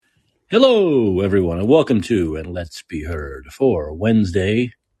Hello, everyone, and welcome to And Let's Be Heard for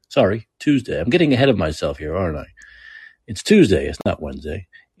Tuesday. I'm getting ahead of myself here, aren't I? It's Tuesday. It's not Wednesday.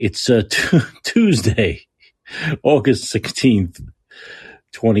 It's Tuesday, August 16th,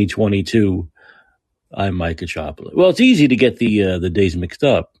 2022. I'm Mike Achopoulos. Well, it's easy to get the days mixed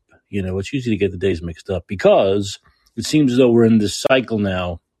up. It's easy to get the days mixed up because it seems as though we're in this cycle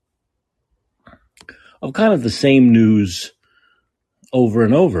now of kind of the same news over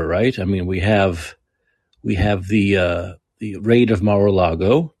and over, right? I mean, we have the raid of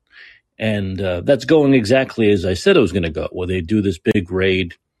Mar-a-Lago, and that's going exactly as I said it was going to go, where they do this big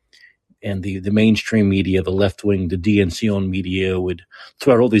raid, and the mainstream media, the left-wing, the DNC-owned media would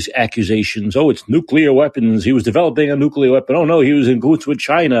throw out all these accusations. Oh, it's nuclear weapons. He was developing a nuclear weapon. Oh, no, he was in cahoots with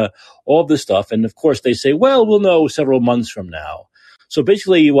China, all this stuff. And, of course, they say, well, we'll know several months from now. So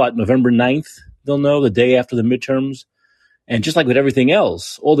basically, November 9th, they'll know, the day after the midterms. And just like with everything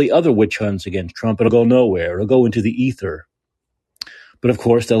else, all the other witch hunts against Trump, it'll go nowhere. It'll go into the ether. But of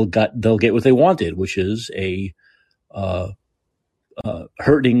course, they'll get what they wanted, which is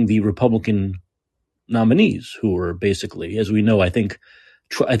hurting the Republican nominees, who are basically, as we know, I think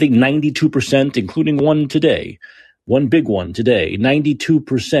 92%, including one big one today,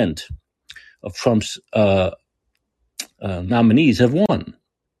 92% of Trump's nominees have won.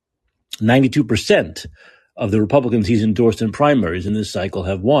 92% of the Republicans he's endorsed in primaries in this cycle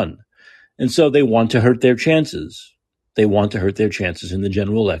have won. And so they want to hurt their chances. They want to hurt their chances in the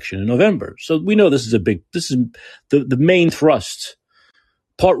general election in November. So we know this is the main thrust.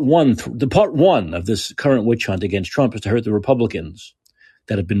 Part one of this current witch hunt against Trump is to hurt the Republicans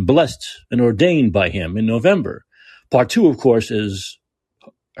that have been blessed and ordained by him in November. Part two, of course, is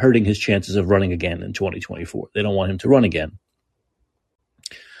hurting his chances of running again in 2024. They don't want him to run again.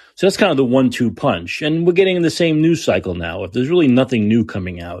 So that's kind of the 1-2 punch. And we're getting in the same news cycle now. If there's really nothing new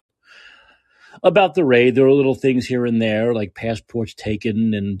coming out about the raid, there are little things here and there, like passports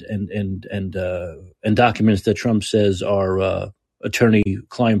taken and documents that Trump says are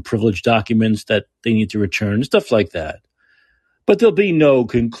attorney-client privilege documents that they need to return, stuff like that. But there'll be no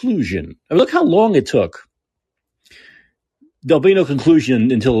conclusion. I mean, look how long it took. There'll be no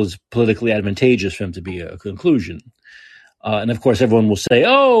conclusion until it's politically advantageous for him to be a conclusion. And of course, everyone will say,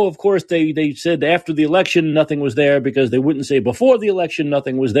 oh, of course, they said after the election nothing was there, because they wouldn't say before the election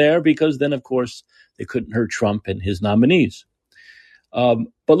nothing was there, because then, of course, they couldn't hurt Trump and his nominees. But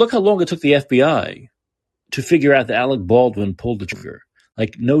look how long it took the FBI to figure out that Alec Baldwin pulled the trigger.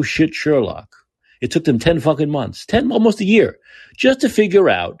 Like, no shit, Sherlock. It took them 10 fucking months, almost a year, just to figure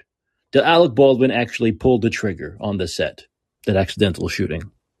out that Alec Baldwin actually pulled the trigger on the set, that accidental shooting.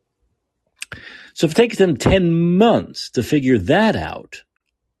 So if it takes them 10 months to figure that out,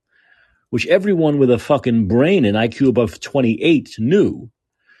 which everyone with a fucking brain and IQ above 28 knew,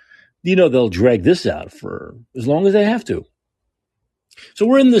 they'll drag this out for as long as they have to. So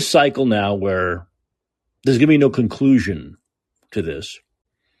we're in this cycle now where there's going to be no conclusion to this.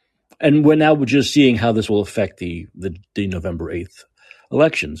 And we're just seeing how this will affect the November 8th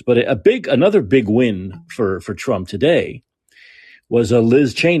elections. But another big win for Trump today was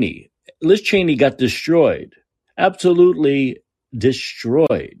Liz Cheney. Liz Cheney got destroyed, absolutely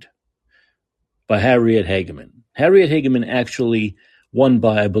destroyed, by Harriet Hageman. Harriet Hageman actually won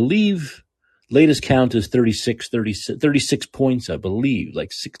by, I believe, latest count is 36 points, I believe, like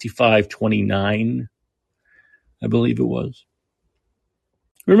 65-29, I believe it was.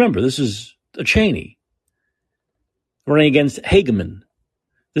 Remember, this is a Cheney running against Hageman.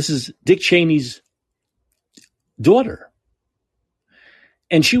 This is Dick Cheney's daughter.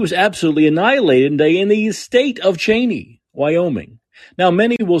 And she was absolutely annihilated in the state of Cheney, Wyoming. Now,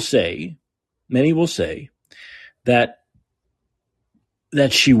 many will say that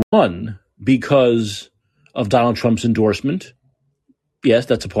she won because of Donald Trump's endorsement. Yes,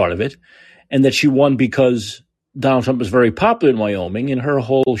 that's a part of it. And that she won because Donald Trump was very popular in Wyoming, and her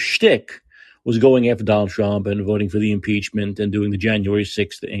whole shtick was going after Donald Trump and voting for the impeachment and doing the January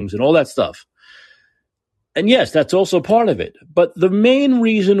 6th things and all that stuff. And yes, that's also part of it. But the main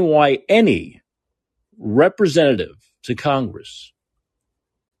reason why any representative to Congress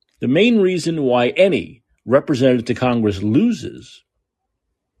loses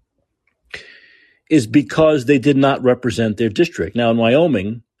is because they did not represent their district. Now, in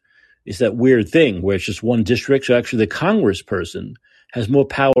Wyoming, it's that weird thing where it's just one district. So actually the congressperson has more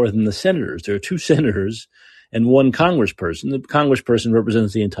power than the senators. There are 2 senators and 1 congressperson. The congressperson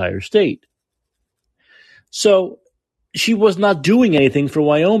represents the entire state. So she was not doing anything for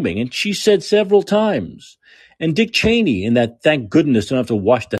Wyoming. And she said several times, and Dick Cheney, in that, thank goodness, don't have to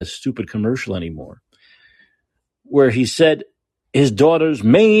watch that stupid commercial anymore, where he said his daughter's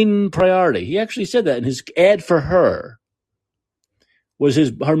main priority. He actually said that in his ad for her.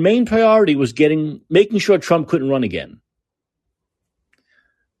 Her main priority was making sure Trump couldn't run again.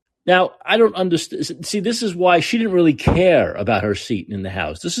 Now, I don't understand. See, this is why she didn't really care about her seat in the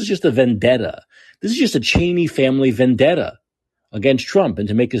House. This is just a vendetta. This is just a Cheney family vendetta against Trump and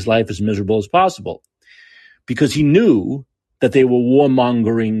to make his life as miserable as possible. Because he knew that they were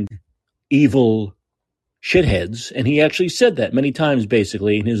warmongering, evil shitheads. And he actually said that many times,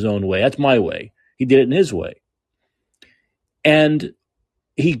 basically, in his own way. That's my way. He did it in his way. And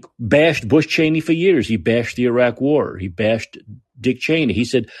he bashed Bush Cheney for years. He bashed the Iraq War. He bashed Dick Cheney. He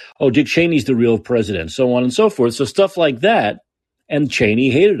said, oh, Dick Cheney's the real president, so on and so forth. So stuff like that. And Cheney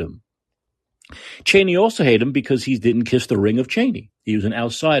hated him. Cheney also hated him because he didn't kiss the ring of Cheney. He was an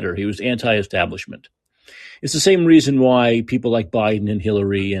outsider. He was anti-establishment. It's the same reason why people like Biden and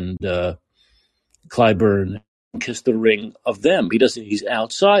Hillary and Clyburn kiss the ring of them. He's an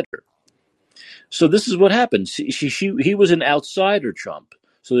outsider. So this is what happened. He was an outsider, Trump.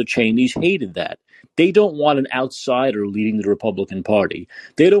 So the Cheneys hated that. They don't want an outsider leading the Republican Party.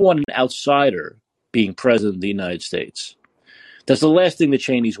 They don't want an outsider being president of the United States. That's the last thing the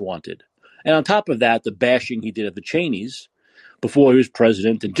Cheneys wanted. And on top of that, the bashing he did of the Cheneys before he was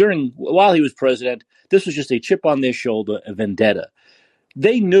president and while he was president, this was just a chip on their shoulder, a vendetta.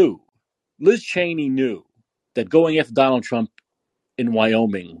 They knew, Liz Cheney knew, that going after Donald Trump in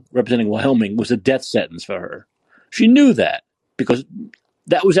Wyoming, representing Wyoming, was a death sentence for her. She knew that because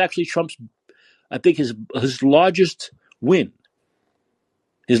that was actually Trump's, I think, his largest win.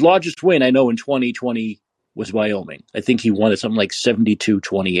 His largest win, I know, in 2020 was Wyoming. I think he won at something like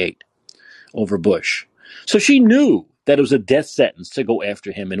 72-28 over Bush. So she knew that it was a death sentence to go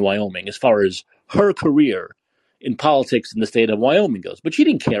after him in Wyoming as far as her career in politics in the state of Wyoming goes. But she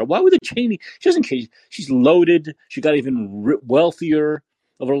didn't care. Why would the Cheney? She doesn't care. She's loaded. She got even wealthier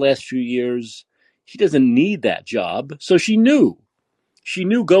over the last few years. She doesn't need that job. So she knew. She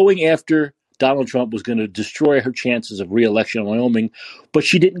knew going after Donald Trump was going to destroy her chances of re-election in Wyoming, but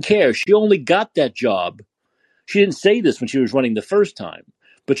she didn't care. She only got that job. She didn't say this when she was running the first time,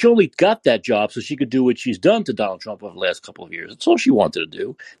 but she only got that job so she could do what she's done to Donald Trump over the last couple of years. That's all she wanted to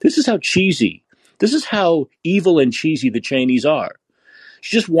do. This is how cheesy, this is how evil and cheesy the Cheneys are.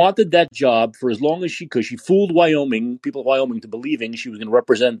 She just wanted that job for as long as she could. She fooled people of Wyoming to believing she was going to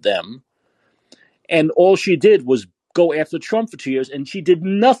represent them. And all she did was go after Trump for 2 years, and she did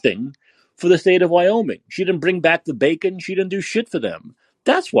nothing for the state of Wyoming. She didn't bring back the bacon. She didn't do shit for them.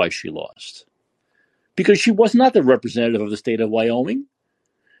 That's why she lost. Because she was not the representative of the state of Wyoming.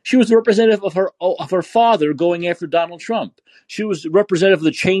 She was the representative of her father going after Donald Trump. She was the representative of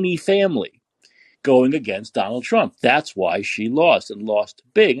the Cheney family going against Donald Trump. That's why she lost, and lost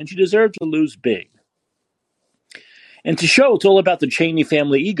big. And she deserved to lose big. And to show it's all about the Cheney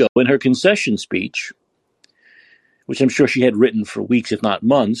family ego, in her concession speech, which I'm sure she had written for weeks, if not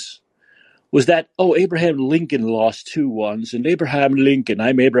months, was that, Abraham Lincoln lost 2 once, and I'm Abraham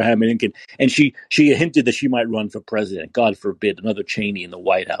Lincoln. And she hinted that she might run for president. God forbid, another Cheney in the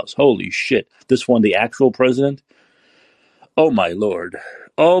White House. Holy shit. This one, the actual president? Oh, my Lord.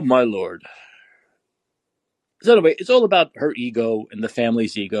 Oh, my Lord. So anyway, it's all about her ego and the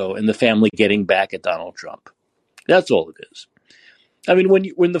family's ego and the family getting back at Donald Trump. That's all it is. I mean,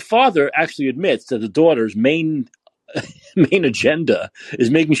 when the father actually admits that the daughter's main agenda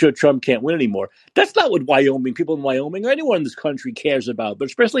is making sure Trump can't win anymore, that's not what people in Wyoming or anyone in this country cares about, but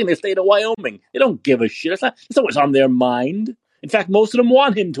especially in the state of Wyoming. They don't give a shit. That's not what's on their mind. In fact, most of them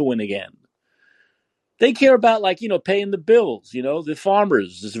want him to win again. They care about, paying the bills. The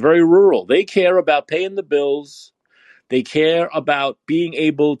farmers, it's very rural. They care about paying the bills. They care about being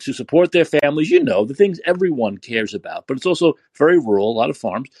able to support their families, the things everyone cares about. But it's also very rural, a lot of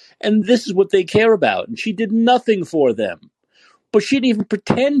farms. And this is what they care about. And she did nothing for them. But she didn't even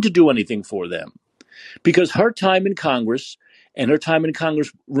pretend to do anything for them. Because her time in Congress, and her time in Congress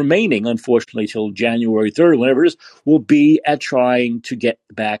remaining, unfortunately, till January 3rd, whenever it is, will be at trying to get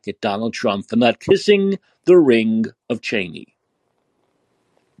back at Donald Trump for not kissing the ring of Cheney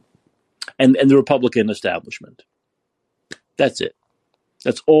and the Republican establishment. That's it.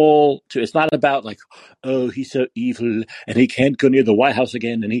 That's all. It's not about he's so evil and he can't go near the White House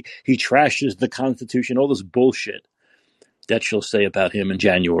again and he trashes the Constitution, all this bullshit that she'll say about him in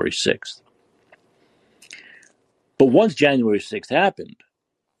January 6th. But once January 6th happened,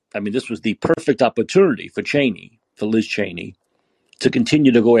 this was the perfect opportunity for Liz Cheney, to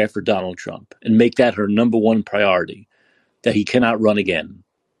continue to go after Donald Trump and make that her number one priority, that he cannot run again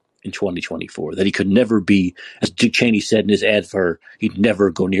in 2024, that he could never be, as Dick Cheney said in his ad for her, he'd never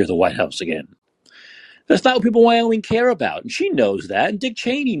go near the White House again. That's not what people in Wyoming care about. And she knows that. And Dick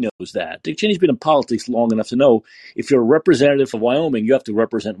Cheney knows that. Dick Cheney's been in politics long enough to know if you're a representative of Wyoming, you have to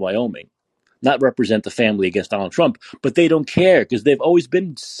represent Wyoming, not represent the family against Donald Trump. But they don't care because they've always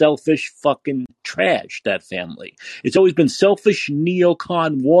been selfish fucking trash, that family. It's always been selfish,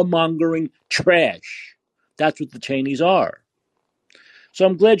 neocon, warmongering trash. That's what the Cheneys are. So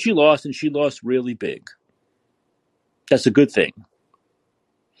I'm glad she lost, and she lost really big. That's a good thing.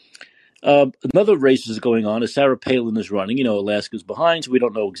 Another race is going on. As Sarah Palin is running. Alaska's behind, so we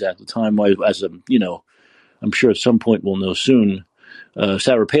don't know exactly time-wise. I'm sure at some point we'll know soon.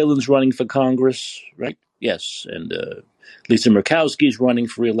 Sarah Palin's running for Congress, right? Yes, and Lisa Murkowski's running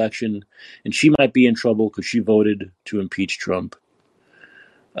for re-election, and she might be in trouble because she voted to impeach Trump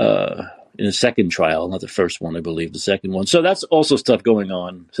in the second trial, not the first one, I believe, the second one. So that's also stuff going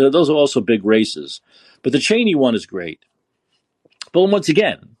on. So those are also big races. But the Cheney one is great. But once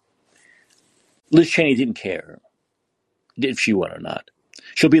again, Liz Cheney didn't care if she won or not.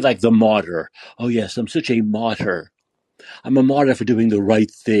 She'll be like the martyr. Oh, yes, I'm such a martyr. I'm a martyr for doing the right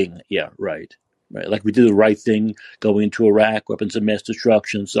thing. Yeah, right. Like we did the right thing going into Iraq, weapons of mass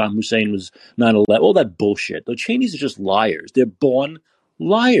destruction. Saddam Hussein was 9/11. All that bullshit. The Cheneys are just liars. They're born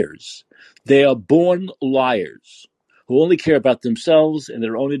liars. They are born liars who only care about themselves and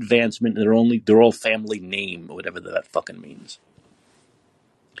their own advancement and their own family name, or whatever that fucking means.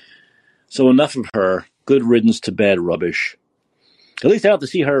 So enough of her. Good riddance to bad rubbish. At least I don't have to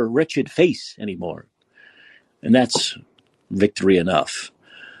see her wretched face anymore. And that's victory enough.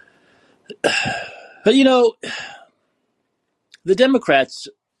 But, the Democrats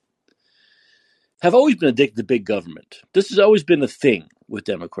have always been addicted to big government. This has always been the thing with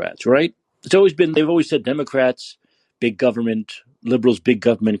Democrats, right? They've always said Democrats, big government, liberals, big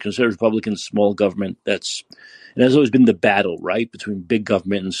government, conservative Republicans, small government. That's always been the battle, right, between big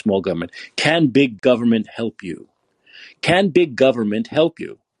government and small government. Can big government help you? Can big government help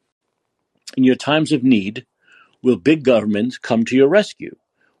you? In your times of need, will big government come to your rescue?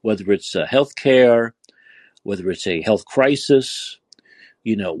 Whether it's health care, whether it's a health crisis,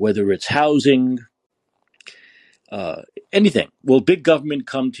 whether it's housing, anything. Will big government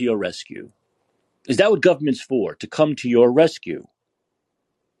come to your rescue? Is that what government's for? To come to your rescue?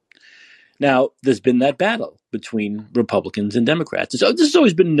 Now, there's been that battle between Republicans and Democrats. This has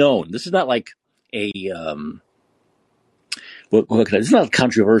always been known. This is not like a it's not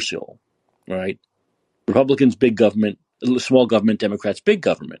controversial, right? Republicans, big government; small government; Democrats, big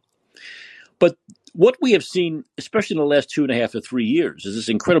government. But what we have seen, especially in the last 2.5 to 3 years, is this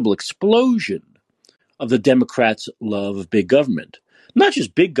incredible explosion of the Democrats' love of big government. Not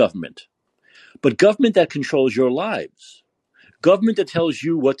just big government, but government that controls your lives. Government that tells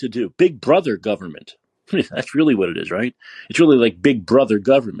you what to do. Big brother government. That's really what it is, right? It's really like big brother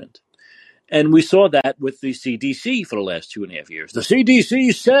government. And we saw that with the CDC for the last 2.5 years. The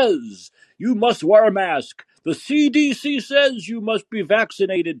CDC says you must wear a mask. The CDC says you must be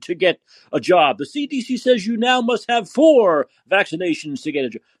vaccinated to get a job. The CDC says you now must have 4 vaccinations to get a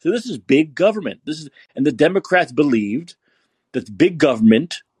job. So this is big government. And the Democrats believed that big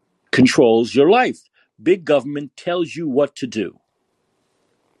government controls your life. Big government tells you what to do.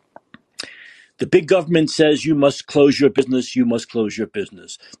 The big government says you must close your business, you must close your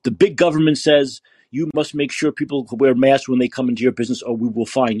business. The big government says you must make sure people wear masks when they come into your business or we will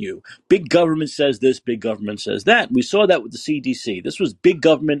fine you. Big government says this, big government says that. We saw that with the CDC. This was big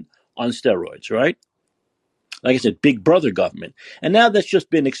government on steroids, right? Like I said, big brother government. And now that's just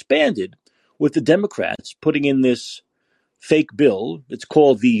been expanded with the Democrats putting in this fake bill. It's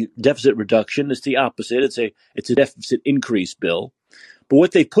called the deficit reduction. It's the opposite. It's a deficit increase bill. But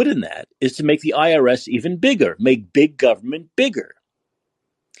what they put in that is to make the IRS even bigger, make big government bigger.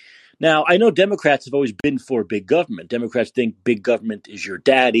 Now, I know Democrats have always been for big government. Democrats think big government is your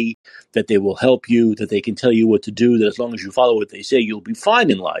daddy, that they will help you, that they can tell you what to do, that as long as you follow what they say, you'll be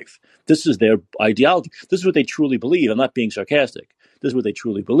fine in life. This is their ideology. This is what they truly believe. I'm not being sarcastic. This is what they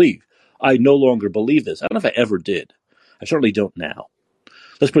truly believe. I no longer believe this. I don't know if I ever did. I certainly don't now.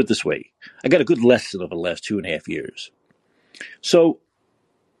 Let's put it this way. I got a good lesson over the last 2.5 years. So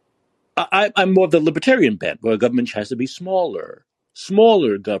I'm more of the libertarian bent, where government has to be smaller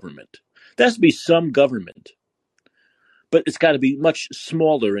government. There has to be some government, but it's got to be much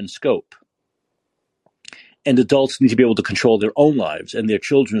smaller in scope. And adults need to be able to control their own lives and their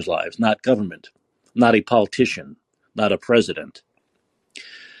children's lives, not government, not a politician, not a president.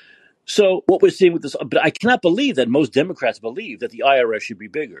 So what we're seeing with this, but I cannot believe that most Democrats believe that the IRS should be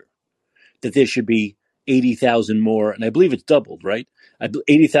bigger, that there should be 80,000 more, and I believe it's doubled, right?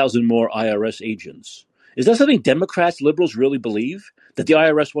 80,000 more IRS agents. Is that something Democrats, liberals really believe? That the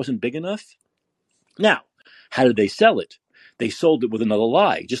IRS wasn't big enough? Now, how did they sell it? They sold it with another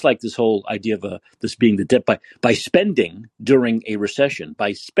lie, just like this whole idea of this being the debt by spending during a recession,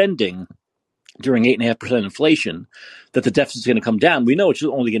 by spending during 8.5% inflation, that the deficit is going to come down. We know it's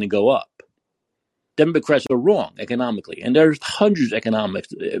only going to go up. Democrats are wrong economically, and there's hundreds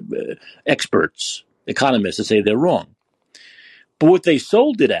of experts, economists that say they're wrong. But what they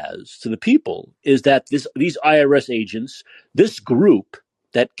sold it as to the people is that these IRS agents, this group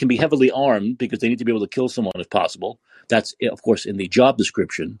that can be heavily armed because they need to be able to kill someone if possible, that's, of course, in the job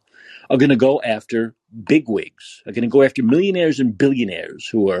description, are going to go after bigwigs, are going to go after millionaires and billionaires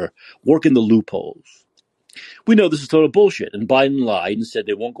who are working the loopholes. We know this is total bullshit, and Biden lied and said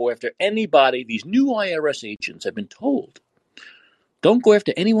they won't go after anybody. These new IRS agents have been told, don't go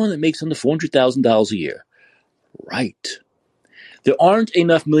after anyone that makes under $400,000 a year. Right. There aren't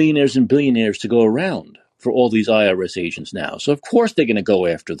enough millionaires and billionaires to go around for all these IRS agents now. So, of course, they're going to go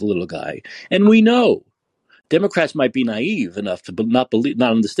after the little guy. And we know Democrats might be naive enough to not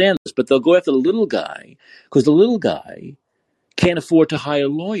understand this, but they'll go after the little guy because the little guy can't afford to hire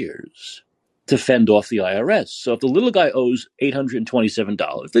lawyers to fend off the IRS. So if the little guy owes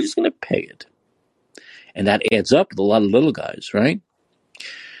 $827, they're just going to pay it. And that adds up with a lot of little guys, right?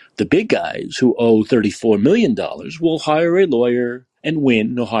 The big guys who owe $34 million will hire a lawyer and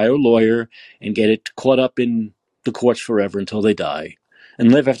win. They'll hire a lawyer and get it caught up in the courts forever until they die and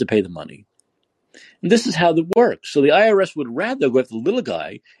never have to pay the money. And this is how it works. So the IRS would rather go after the little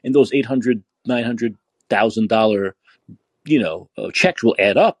guy, and those $800,000, $900,000, checks will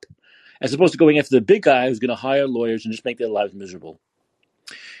add up, as opposed to going after the big guy who's going to hire lawyers and just make their lives miserable.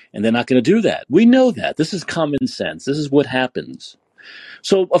 And they're not going to do that. We know that. This is common sense. This is what happens.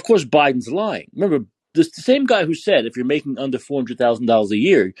 So, of course, Biden's lying. Remember, the same guy who said if you're making under $400,000 a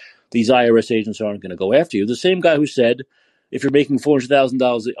year, these IRS agents aren't going to go after you. The same guy who said if you're making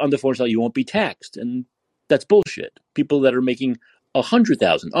 $400,000 under $400,000, you won't be taxed. And that's bullshit. People that are making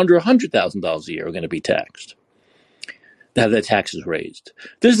 $100,000, under $100,000 a year are going to be taxed. They have their taxes raised.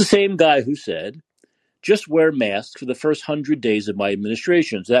 This is the same guy who said, just wear masks for the first 100 days of my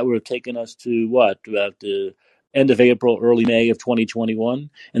administration. So that would have taken us to what? About the end of April, early May of 2021.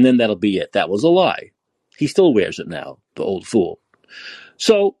 And then that'll be it. That was a lie. He still wears it now, the old fool.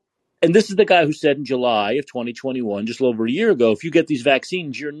 So, and this is the guy who said in July of 2021, just a little over a year ago, if you get these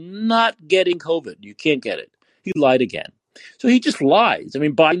vaccines, you're not getting COVID. You can't get it. He lied again. So he just lies. I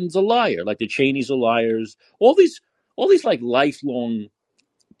mean, Biden's a liar. Like the Cheneys are liars. All these like lifelong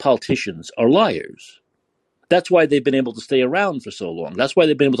politicians are liars. That's why they've been able to stay around for so long. That's why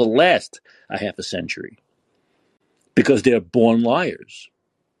they've been able to last a half a century. Because they're born liars.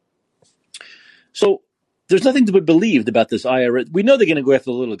 So there's nothing to be believed about this IRS. We know they're going to go after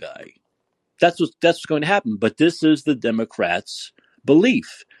the little guy. That's what's going to happen. But this is the Democrats'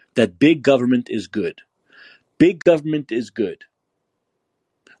 belief that big government is good. Big government is good.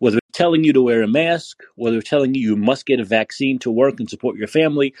 Whether it's telling you to wear a mask, whether it's telling you must get a vaccine to work and support your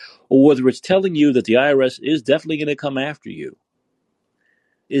family, or whether it's telling you that the IRS is definitely going to come after you.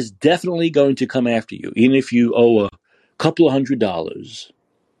 Is definitely going to come after you, even if you owe a couple of $100.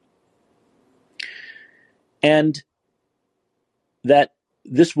 And that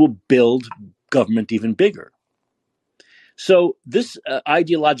this will build government even bigger. So this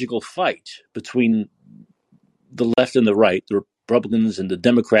ideological fight between the left and the right, the Republicans and the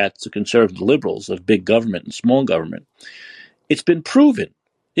Democrats, the conservative liberals of big government and small government, it's been proven.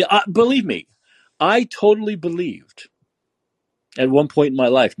 Believe me, I totally believed at one point in my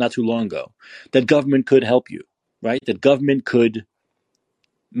life, not too long ago, that government could help you, right? That government could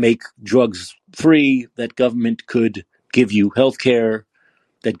make drugs free, that government could give you health care,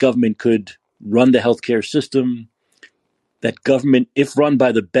 that government could run the healthcare system, that government, if run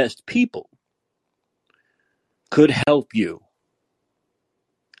by the best people, could help you,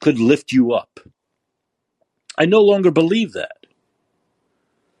 could lift you up. I no longer believe that.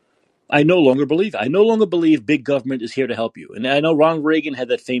 I no longer believe big government is here to help you. And I know Ronald Reagan had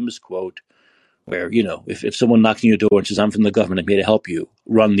that famous quote where, if someone knocks on your door and says, I'm from the government, I'm here to help you,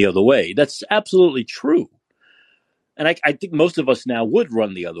 run the other way. That's absolutely true. And I think most of us now would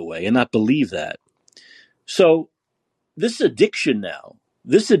run the other way and not believe that. So this addiction now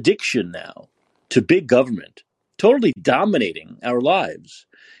to big government, totally dominating our lives,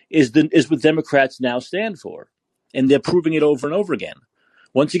 is what Democrats now stand for. And they're proving it over and over again.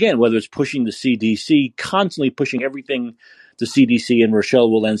 Once again, whether it's pushing the CDC, constantly pushing everything the CDC and Rochelle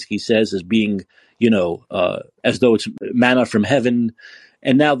Walensky says as being, as though it's manna from heaven.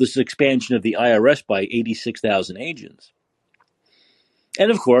 And now this expansion of the IRS by 86,000 agents.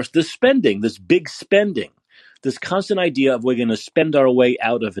 And of course, this big spending, this constant idea of we're going to spend our way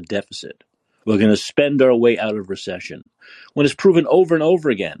out of a deficit. We're going to spend our way out of recession. When it's proven over and over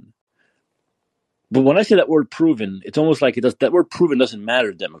again. But when I say that word proven, it's almost like that word proven doesn't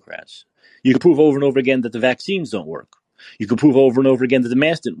matter to Democrats. You can prove over and over again that the vaccines don't work. You can prove over and over again that the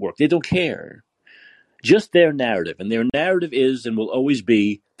masks didn't work. They don't care. Just their narrative. And their narrative is and will always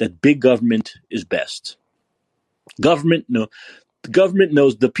be that big government is best. The government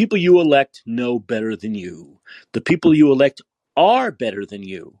knows, the people you elect know better than you. The people you elect are better than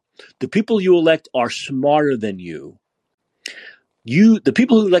you. The people you elect are smarter than you. The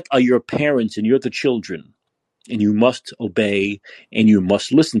people who elect are your parents and you're the children, and you must obey and you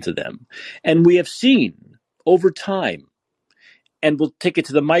must listen to them. And we have seen over time, and we'll take it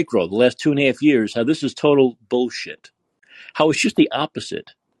to the micro, the last 2.5 years, how this is total bullshit. How it's just the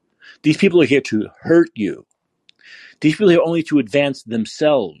opposite. These people are here to hurt you. These people are here only to advance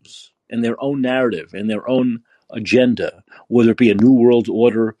themselves and their own narrative and their own agenda, whether it be a new world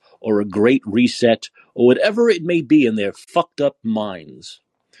order or a great reset or whatever it may be in their fucked up minds.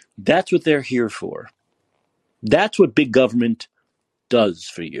 That's what they're here for. That's what big government does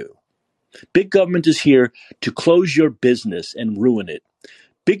for you. Big government is here to close your business and ruin it.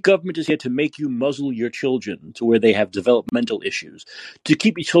 Big government is here to make you muzzle your children to where they have developmental issues, to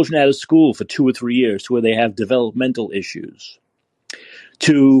keep your children out of school for 2 or 3 years to where they have developmental issues,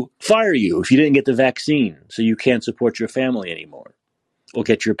 to fire you if you didn't get the vaccine so you can't support your family anymore or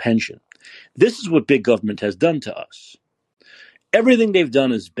get your pension. This is what big government has done to us. Everything they've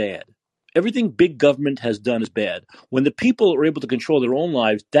done is bad. Everything big government has done is bad. When the people are able to control their own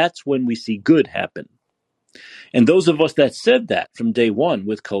lives, that's when we see good happen. And those of us that said that from day one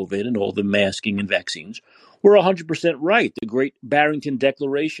with COVID and all the masking and vaccines were 100% right. The Great Barrington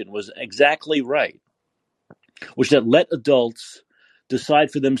Declaration was exactly right, which that let adults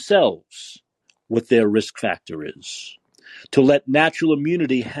decide for themselves what their risk factor is, to let natural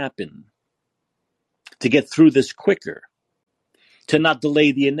immunity happen, to get through this quicker, to not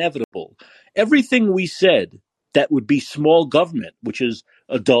delay the inevitable. Everything we said that would be small government, which is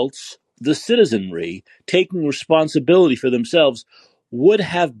adults, the citizenry, taking responsibility for themselves, would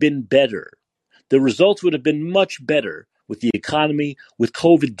have been better. The results would have been much better with the economy, with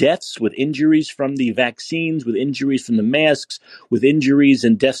COVID deaths, with injuries from the vaccines, with injuries from the masks, with injuries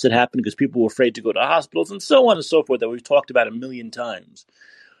and deaths that happened because people were afraid to go to hospitals, and so on and so forth that we've talked about a million times.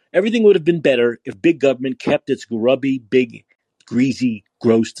 Everything would have been better if big government kept its grubby, big, greasy,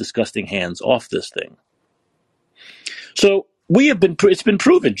 gross, disgusting hands off this thing. So it's been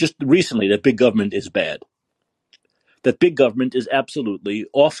proven just recently that big government is bad, that big government is absolutely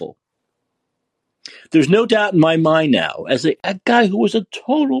awful. There's no doubt in my mind now, as a guy who was a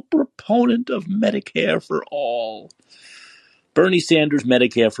total proponent of Medicare for all, Bernie Sanders,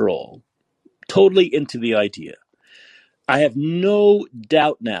 Medicare for all, totally into the idea. I have no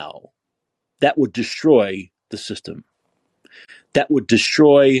doubt now that would destroy the system. That would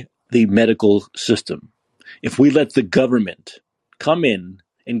destroy the medical system if we let the government come in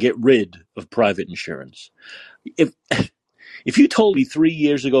and get rid of private insurance. If you told me 3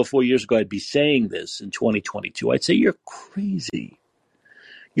 years ago, 4 years ago, I'd be saying this in 2022, I'd say you're crazy.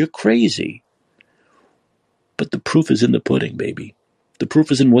 You're crazy. But the proof is in the pudding, baby. The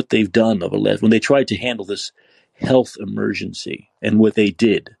proof is in what they've done over the last, when they tried to handle this health emergency and what they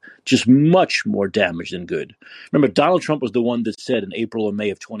did, just much more damage than good. Remember, Donald Trump was the one that said in April or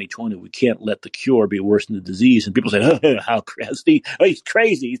May of 2020, we can't let the cure be worse than the disease. And people said, how crazy. Oh, he's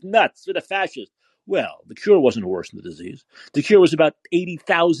crazy. He's nuts. He's a fascist. Well, the cure wasn't worse than the disease. The cure was about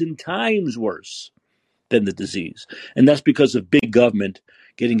 80,000 times worse than the disease. And that's because of big government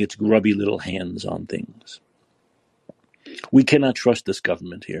getting its grubby little hands on things. We cannot trust this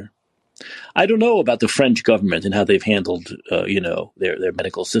government here. I don't know about the French government and how they've handled, their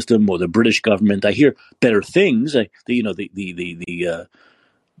medical system, or the British government. I hear better things. The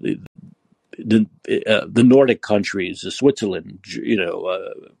Nordic countries, Switzerland,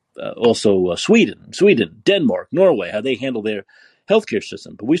 also Sweden, Denmark, Norway, how they handle their healthcare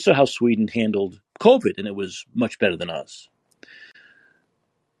system. But we saw how Sweden handled COVID, and it was much better than us.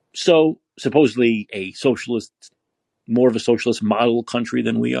 So supposedly more of a socialist model country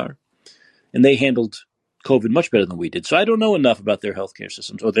than we are. And they handled COVID much better than we did. So I don't know enough about their healthcare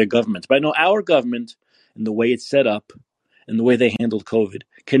systems or their governments, but I know our government and the way it's set up and the way they handled COVID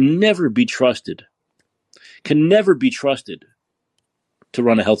can never be trusted to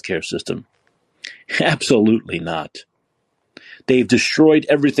run a healthcare system. Absolutely not. They've destroyed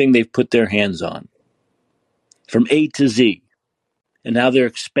everything they've put their hands on, from A to Z. And now they're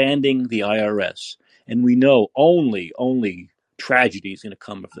expanding the IRS. And we know only tragedy is going to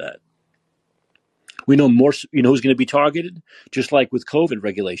come of that. We know more. You know who's going to be targeted? Just like with COVID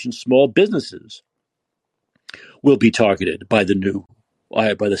regulations, small businesses will be targeted by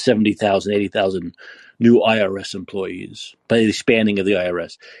the 70,000, 80,000 new IRS employees, by the expanding of the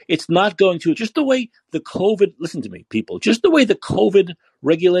IRS. It's not going to, just the way the COVID, listen to me, people, just the way the COVID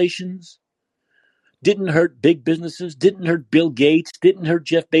regulations didn't hurt big businesses, didn't hurt Bill Gates, didn't hurt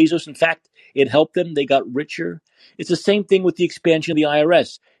Jeff Bezos. In fact, it helped them. They got richer. It's the same thing with the expansion of the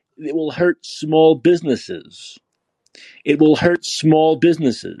IRS. It will hurt small businesses. It will hurt small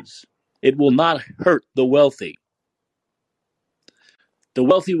businesses. It will not hurt the wealthy. The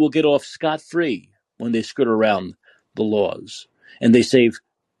wealthy will get off scot-free when they skirt around the laws and they save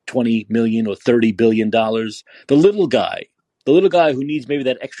 $20 million or $30 billion. The little guy who needs maybe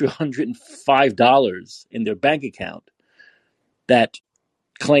that extra $105 in their bank account, that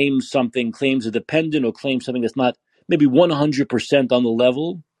claims a dependent or claims something that's not maybe 100% on the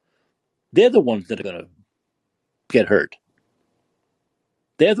level, they're the ones that are going to get hurt.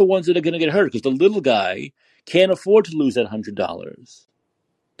 They're the ones that are going to get hurt because the little guy can't afford to lose that $100.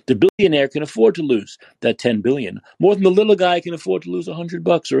 The billionaire can afford to lose that $10 billion more than the little guy can afford to lose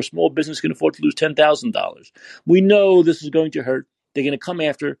 $100, or a small business can afford to lose $10,000. We know this is going to hurt. They're going to come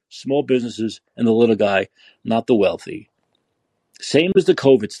after small businesses and the little guy, not the wealthy. Same as the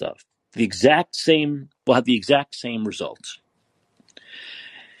COVID stuff. Will have the exact same results.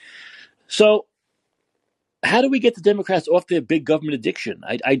 So, how do we get the Democrats off their big government addiction?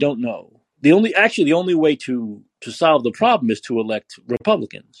 I don't know. The only way to solve the problem is to elect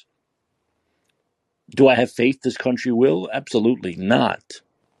Republicans. Do I have faith this country will? Absolutely not.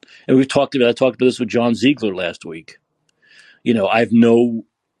 And I talked about this with John Ziegler last week. If you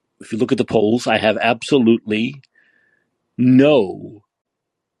look at the polls, I have absolutely no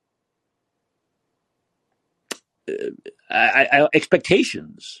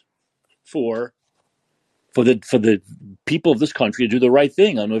expectations for the people of this country to do the right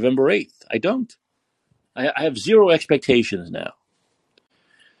thing on November 8th. I don't. I have zero expectations now.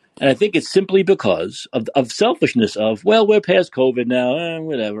 And I think it's simply because of selfishness of, well, we're past COVID now,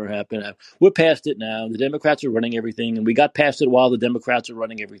 whatever happened. We're past it now. The Democrats are running everything, and we got past it while the Democrats are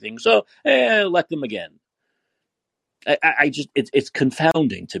running everything. So, elect them again. It's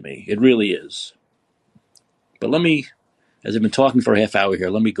confounding to me. It really is. But as I've been talking for a half hour here,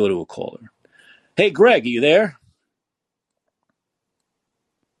 let me go to a caller. Hey, Greg, are you there?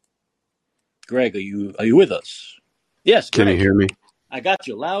 Greg, are you with us? Yes, Greg. Can you hear me? I got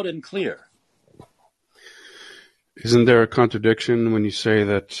you loud and clear. Isn't there a contradiction when you say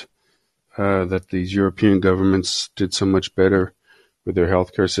that these European governments did so much better with their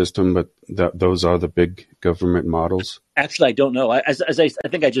healthcare system, but those are the big government models? Actually, I don't know. I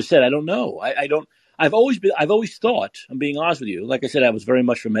think I just said, I don't know. I don't. I've always thought, I'm being honest with you, like I said, I was very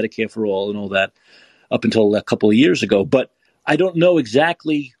much for Medicare for all and all that up until a couple of years ago, but I don't know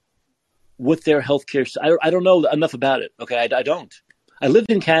exactly what their healthcare. I don't know enough about it. Okay, I don't. I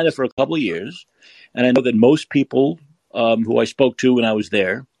lived in Canada for a couple of years, and I know that most people who I spoke to when I was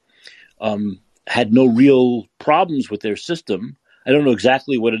there had no real problems with their system. I don't know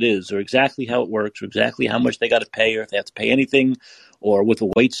exactly what it is, or exactly how it works, or exactly how much they got to pay, or if they have to pay anything, or what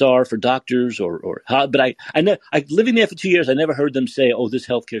the waits are for doctors, or how. But I living there for 2 years, I never heard them say, "Oh, this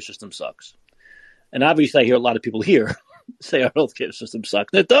healthcare system sucks." And obviously, I hear a lot of people here say our healthcare system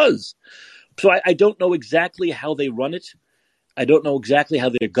sucks. And it does. So I don't know exactly how they run it. I don't know exactly how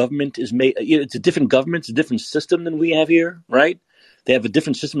their government is made. It's a different government. It's a different system than we have here, right? They have a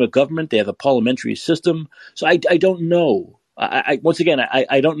different system of government. They have a parliamentary system. So I don't know. Once again,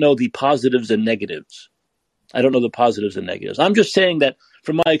 I don't know the positives and negatives. I don't know the positives and negatives. I'm just saying that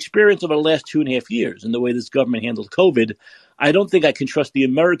from my experience over the last 2.5 years and the way this government handled COVID, I don't think I can trust the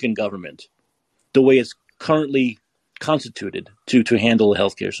American government the way it's currently constituted to handle the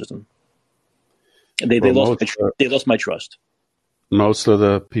healthcare system. And they lost my trust. Most of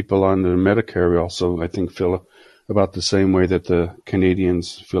the people on the Medicare also, I think, feel about the same way that the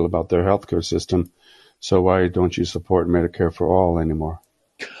Canadians feel about their healthcare system. So why don't you support Medicare for all anymore?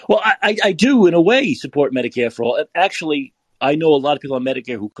 Well, I do, in a way, support Medicare for all. Actually, I know a lot of people on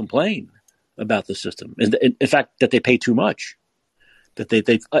Medicare who complain about the system. In fact, that they pay too much. That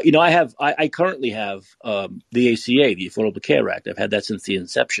I currently have the ACA, the Affordable Care Act. I've had that since the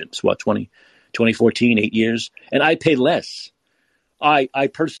inception. It's 2014, 8 years. And I pay less. I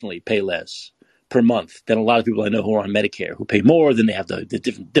personally pay less per month than a lot of people I know who are on Medicare, who pay more. Then they have the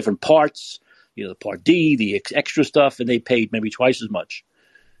different parts, the Part D, the extra stuff, and they pay maybe twice as much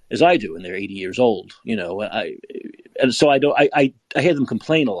as I do, and they're 80 years old. And so I hear them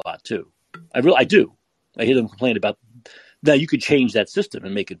complain a lot too. I do. I hear them complain about that. You could change that system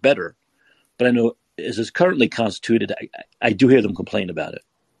and make it better, but I know as it's currently constituted, I do hear them complain about it.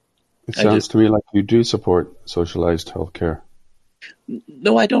 It sounds to me like you do support socialized healthcare.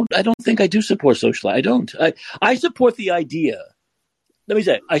 No, I don't. I don't think I do support socialized. I don't. I support the idea. Let me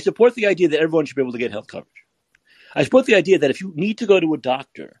say, I support the idea that everyone should be able to get health coverage. I support the idea that if you need to go to a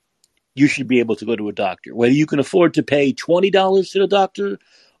doctor, you should be able to go to a doctor, whether you can afford to pay $20 to the doctor,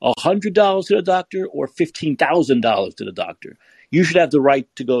 $100 to the doctor, or $15,000 to the doctor. You should have the right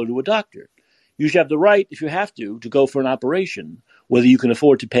to go to a doctor. You should have the right, if you have to go for an operation, whether you can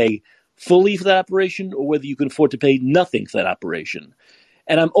afford to pay fully for that operation or whether you can afford to pay nothing for that operation.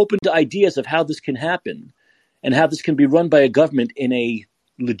 And I'm open to ideas of how this can happen and how this can be run by a government in a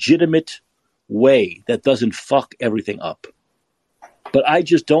legitimate way that doesn't fuck everything up. But I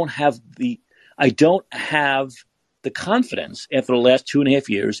just don't have the confidence after the last 2.5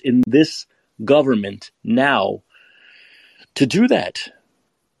 years in this government now to do that.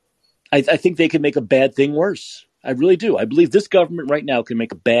 I think they can make a bad thing worse. I really do. I believe this government right now can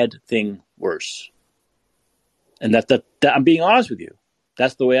make a bad thing worse. And that I'm being honest with you.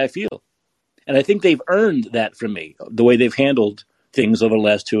 That's the way I feel. And I think they've earned that from me, the way they've handled things over the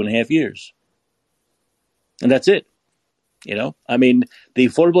last 2.5 years. And that's it. You know, I mean, the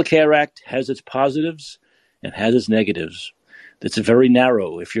Affordable Care Act has its positives and has its negatives. It's very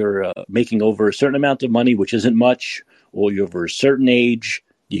narrow. If you're making over a certain amount of money, which isn't much, or you're over a certain age,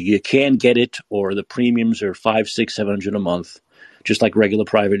 you can get it, or the premiums are $500, $600, $700 a month, just like regular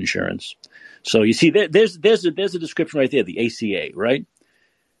private insurance. So you see, there's a description right there, the ACA, right?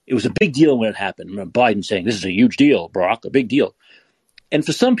 It was a big deal when it happened. I remember Biden saying, "This is a huge deal, Barack, a big deal." And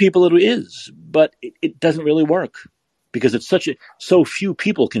for some people it is, but it doesn't really work because it's so few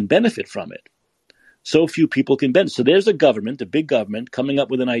people can benefit from it. So few people can benefit. So there's a big government, coming up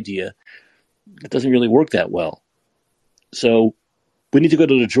with an idea that doesn't really work that well. So we need to go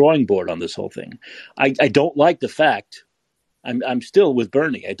to the drawing board on this whole thing. I don't like the fact, I'm still with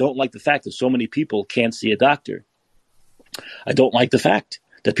Bernie, I don't like the fact that so many people can't see a doctor. I don't like the fact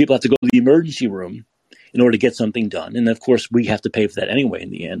that people have to go to the emergency room in order to get something done. And of course, we have to pay for that anyway in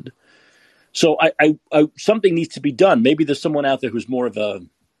the end. So something needs to be done. Maybe there's someone out there who's more of a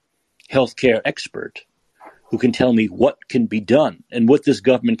healthcare expert who can tell me what can be done and what this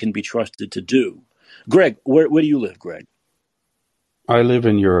government can be trusted to do. Greg, where do you live, Greg? I live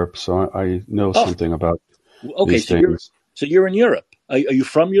in Europe, so I know something about these things. So you're in Europe. Are you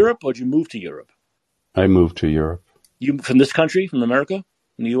from Europe, or did you move to Europe? I moved to Europe. You from this country, from America,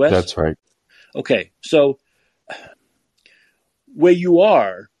 from the U.S.? That's right. Okay, so where you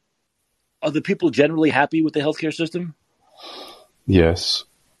are the people generally happy with the healthcare system? Yes.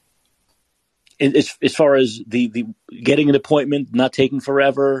 As far as the getting an appointment, not taking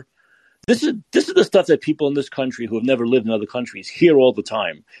forever. This is the stuff that people in this country who have never lived in other countries hear all the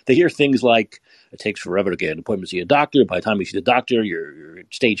time. They hear things like, it takes forever to get an appointment to see a doctor. By the time you see the doctor, you're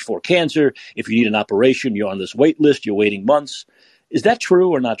stage 4 cancer. If you need an operation, you're on this wait list. You're waiting months. Is that true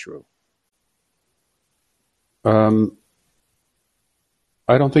or not true? I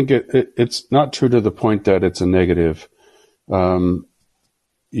don't think it's not true to the point that it's a negative.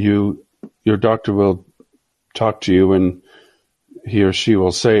 Your doctor will talk to you and he or she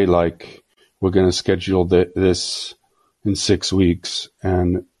will say, like, we're going to schedule this in 6 weeks,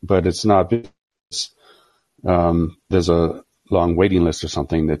 but it's not because there's a long waiting list or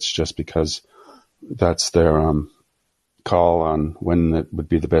something. That's just because that's their call on when it would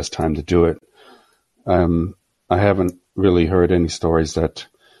be the best time to do it. I haven't really heard any stories that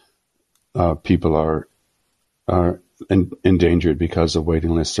people are endangered because of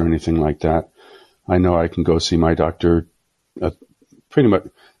waiting lists or anything like that. I know I can go see my doctor pretty much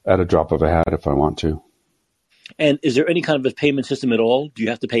at a drop of a hat if I want to. And is there any kind of a payment system at all? Do you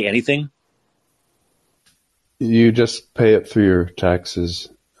have to pay anything? You just pay it through your taxes.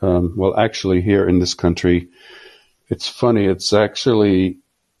 Well, actually, here in this country, it's funny. It's actually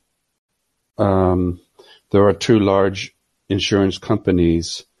there are 2 large insurance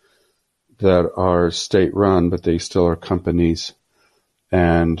companies that are state-run, but they still are companies,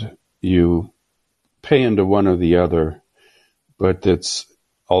 and you pay into one or the other, but it's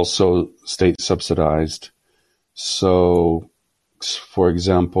also state-subsidized. So, for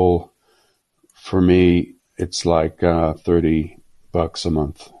example, for me, it's like $30 a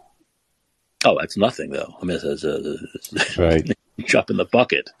month. Oh, that's nothing, though. I mean, it's right. Drop in the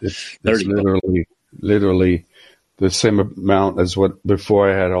bucket. It's literally the same amount as what before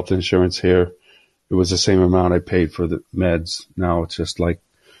I had health insurance here. It was the same amount I paid for the meds. Now it's just like,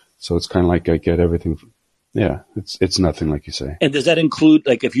 so it's kind of like I get everything. Yeah, it's nothing like you say. And does that include,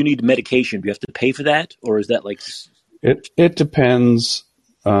 like, if you need medication, do you have to pay for that, or is that like? It depends.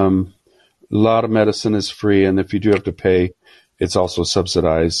 A lot of medicine is free, and if you do have to pay, it's also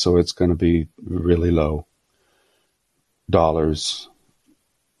subsidized, so it's going to be really low dollars.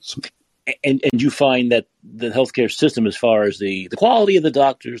 And you find that the healthcare system, as far as the quality of the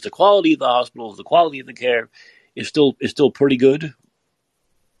doctors, the quality of the hospitals, the quality of the care, is still pretty good.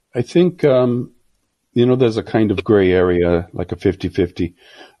 I think there's a kind of gray area, like a 50-50.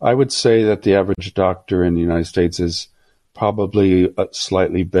 I would say that the average doctor in the United States is probably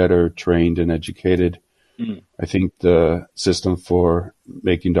slightly better trained and educated. I think the system for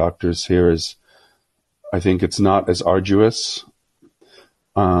making doctors here I think it's not as arduous.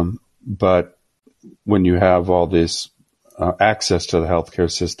 But when you have all this access to the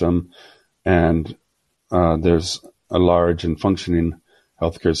healthcare system, and there's a large and functioning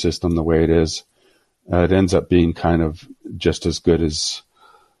healthcare system the way it is, it ends up being kind of just as good as,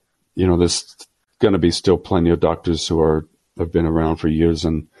 there's going to be still plenty of doctors who have been around for years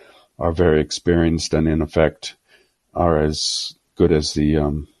and are very experienced, and in effect are as good as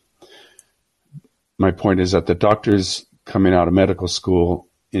my point is that the doctors coming out of medical school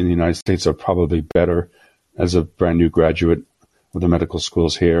in the United States are probably better as a brand new graduate of the medical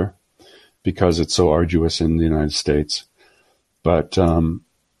schools here, because it's so arduous in the United States. But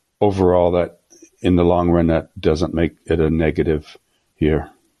overall, that in the long run, that doesn't make it a negative here.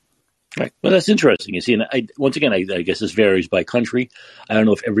 Right. Well, that's interesting. You see, and I guess this varies by country. I don't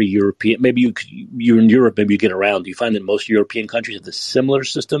know if every European, maybe you're in Europe, maybe you get around. Do you find that most European countries have a similar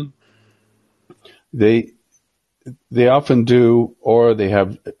system? They often do, or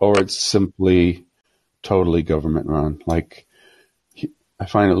it's simply totally government run. Like, I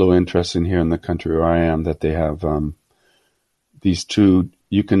find it a little interesting here in the country where I am that they have these two.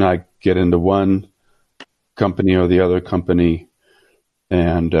 You can get into one company or the other company,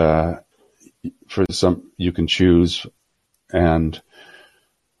 and for some you can choose. And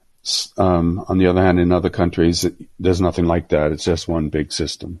on the other hand, in other countries, there's nothing like that. It's just one big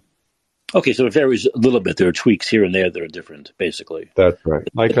system. Okay, so it varies a little bit. There are tweaks here and there that are different, basically. That's right.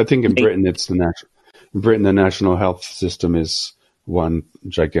 Like, I think in Britain, the national health system is one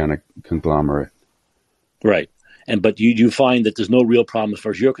gigantic conglomerate. Right. But you find that there's no real problem as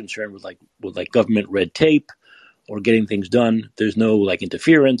far as you're concerned with government red tape or getting things done. There's no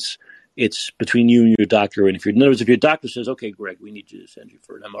interference. It's between you and your doctor. And in other words, if your doctor says, "Okay, Greg, we need to send you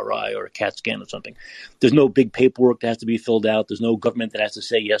for an MRI or a CAT scan or something," there's no big paperwork that has to be filled out. There's no government that has to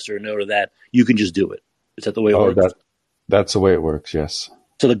say yes or no to that. You can just do it. Is that the way it works? That's the way it works. Yes.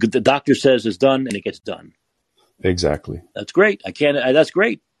 So the doctor says it's done, and it gets done. Exactly. That's great. That's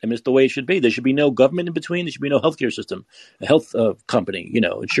great. I mean, it's the way it should be. There should be no government in between. There should be no healthcare system, a health company,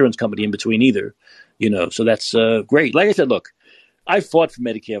 insurance company in between either. So that's great. Like I said, look, I fought for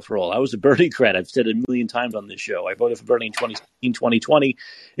Medicare for all. I was a Bernie-crat. I've said it a million times on this show. I voted for Bernie in 2016, 2020.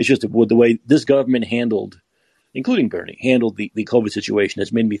 It's just the way this government including Bernie, handled the COVID situation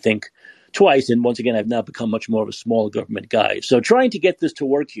has made me think twice. And once again, I've now become much more of a small government guy. So trying to get this to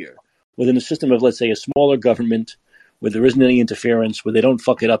work here within a system of, let's say, a smaller government where there isn't any interference, where they don't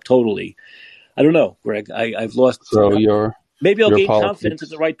fuck it up totally. I don't know, Greg. I've lost. So maybe I'll gain confidence that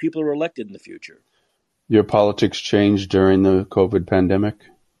the right people are elected in the future. Your politics changed during the COVID pandemic?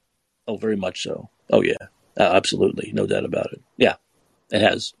 Oh, very much so. Oh, yeah. Absolutely. No doubt about it. Yeah, it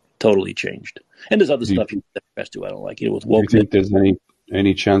has totally changed. And there's other stuff you have to. I don't like it with woke. Do you think there's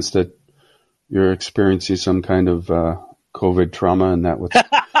any chance that you're experiencing some kind of COVID trauma, and that would?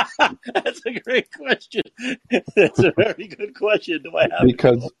 That's a great question. That's a very good question. Do I have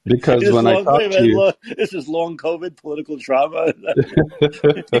because when I talk to you, this is long COVID political trauma.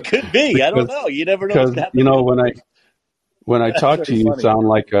 It could be. I don't know. You never know what's happening. When I talk to you,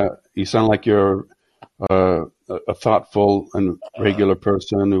 you sound like you're a thoughtful and regular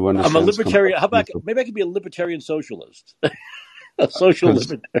person who understands. I'm a libertarian. How about maybe I could be a libertarian socialist, a social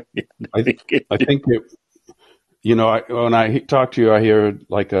libertarian. I think when I talk to you, I hear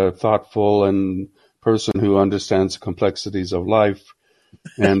like a thoughtful and person who understands the complexities of life,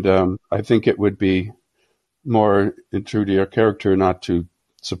 and I think it would be more true to your character not to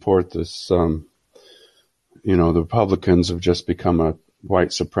support this. The Republicans have just become a white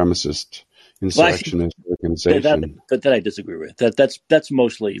supremacist insurrectionist organization. That I disagree with. That's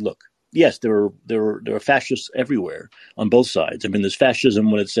mostly, look. Yes, there are fascists everywhere on both sides. I mean, there's fascism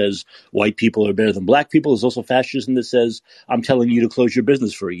when it says white people are better than black people. There's also fascism that says, I'm telling you to close your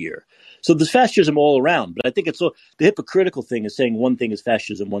business for a year. So there's fascism all around. But I think the hypocritical thing is saying one thing is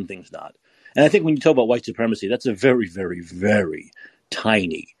fascism, one thing's not. And I think when you talk about white supremacy, that's a very, very, very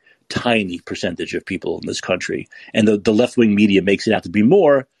tiny percentage of people in this country. And the left-wing media makes it out to be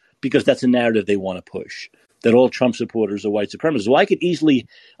more because that's a narrative they want to push. that all Trump supporters are white supremacists. Well,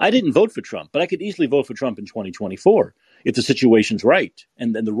 I didn't vote for Trump, but I could easily vote for Trump in 2024 if the situation's right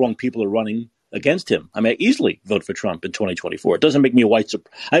and then the wrong people are running against him. I mean, I easily vote for Trump in 2024. It doesn't make me I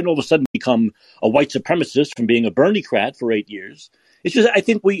didn't all of a sudden become a white supremacist from being a Bernie-crat for 8 years. It's just, I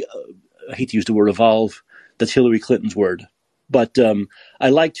think I hate to use the word evolve. That's Hillary Clinton's word. But I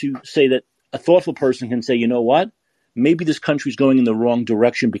like to say that a thoughtful person can say, you know what? Maybe this country's going in the wrong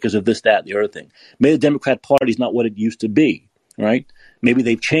direction because of this, that, and the other thing. Maybe the Democrat Party's not what it used to be, right? Maybe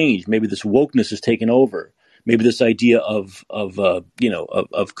they've changed. Maybe this wokeness has taken over. Maybe this idea of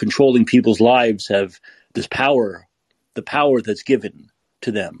controlling people's lives have this power, the power that's given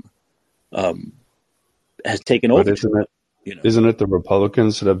to them, has taken over. Isn't it the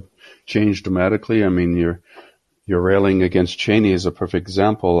Republicans that have changed dramatically? I mean, you're railing against Cheney as a perfect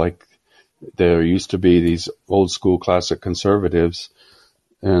example. Like, there used to be these old school classic conservatives,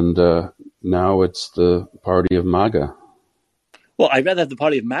 and now it's the party of MAGA. Well, I'd rather have the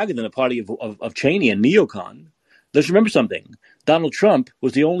party of MAGA than the party of Cheney and neocon. Let's remember something. Donald Trump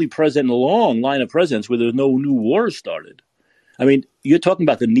was the only president in a long line of presidents where there was no new wars started. I mean, you're talking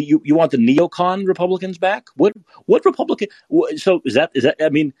about you want the neocon Republicans back? What Republican? So is that? I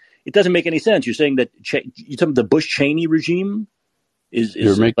mean, it doesn't make any sense. You're saying that you're talking the Bush-Cheney regime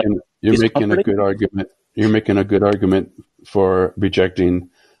you're making a good argument. You're making a good argument for rejecting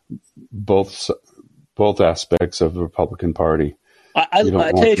both aspects of the Republican Party. I tell you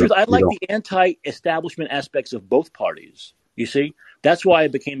the truth, I like the anti-establishment aspects of both parties. You see, that's why I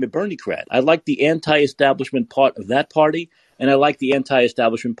became a Bernie-crat. I like the anti-establishment part of that party, and I like the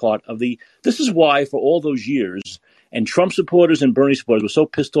anti-establishment part of the. This is why, for all those years, and Trump supporters and Bernie supporters were so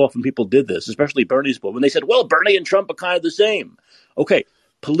pissed off when people did this, especially Bernie supporters, when they said, "Well, Bernie and Trump are kind of the same." Okay,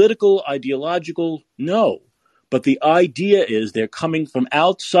 political, ideological, no. But the idea is they're coming from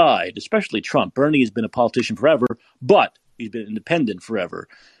outside, especially Trump. Bernie has been a politician forever, but he's been independent forever.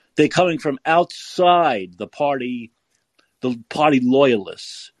 They're coming from outside the party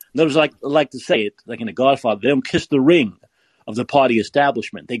loyalists. In other words, I like to say it, like in The Godfather, they don't kiss the ring of the party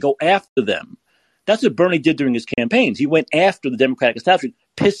establishment. They go after them. That's what Bernie did during his campaigns. He went after the Democratic establishment,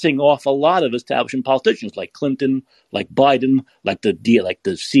 pissing off a lot of establishment politicians like Clinton, like Biden, like the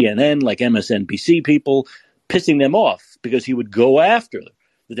CNN, like MSNBC people, pissing them off because he would go after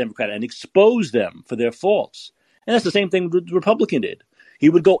the Democrat and expose them for their faults. And that's the same thing the Republican did. He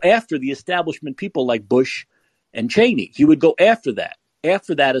would go after the establishment people like Bush and Cheney. He would go after that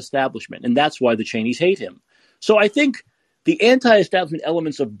establishment. And that's why the Cheneys hate him. So I think the anti-establishment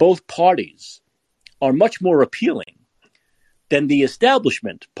elements of both parties are much more appealing than the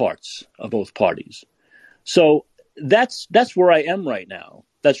establishment parts of both parties. So that's where I am right now.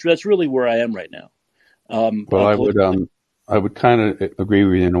 That's really where I am right now. I would kind of agree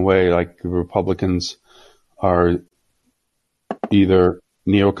with you in a way. Like, the Republicans are either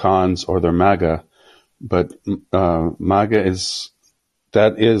neocons or they're MAGA, but MAGA it's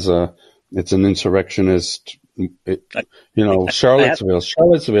an insurrectionist. Charlottesville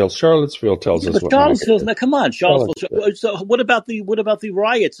tells us what Charlottesville's now. Come on, Charlottesville. So what about the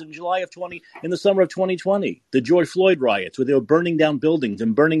riots in the summer of 2020, the George Floyd riots, where they were burning down buildings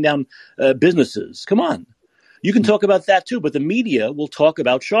and burning down businesses? Come on, you can talk about that too, but the media will talk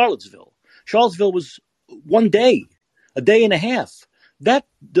about Charlottesville. Charlottesville was one day, a day and a half. The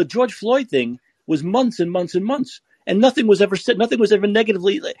George Floyd thing was months and months and months. And nothing was ever said. Nothing was ever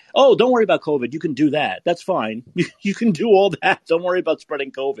negatively. Oh, don't worry about COVID. You can do that. That's fine. You can do all that. Don't worry about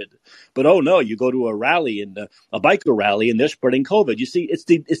spreading COVID. But oh no, you go to a rally and a biker rally, and they're spreading COVID. You see, it's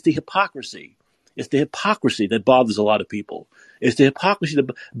the hypocrisy. It's the hypocrisy that bothers a lot of people. It's the hypocrisy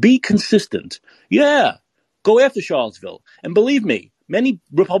to be consistent. Yeah, go after Charlottesville, and believe me, many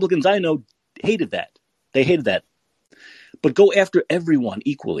Republicans I know hated that. They hated that. But go after everyone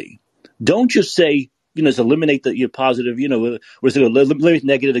equally. Don't just say, eliminate your positive, eliminate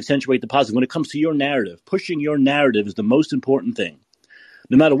negative, accentuate the positive. When it comes to your narrative, pushing your narrative is the most important thing.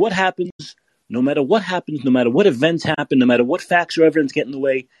 No matter what happens, no matter what events happen, no matter what facts or evidence get in the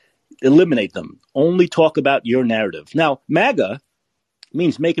way, eliminate them. Only talk about your narrative. Now, MAGA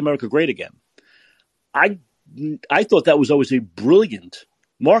means Make America Great Again. I thought that was always a brilliant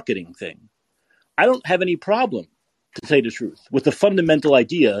marketing thing. I don't have any problem, to say the truth, with the fundamental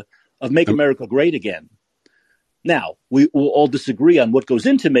idea of Make America Great Again. Now, we will all disagree on what goes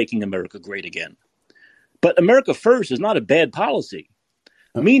into making America great again. But America First is not a bad policy.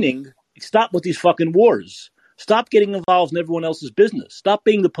 Meaning, stop with these fucking wars. Stop getting involved in everyone else's business. Stop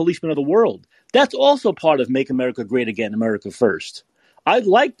being the policeman of the world. That's also part of Make America Great Again, America First. I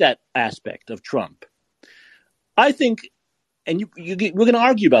like that aspect of Trump. I think, and we're going to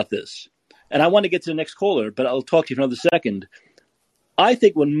argue about this, and I want to get to the next caller, but I'll talk to you for another second. I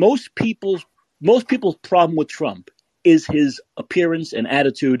think when most people's problem with Trump is his appearance and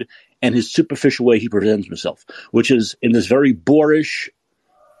attitude and his superficial way he presents himself, which is in this very boorish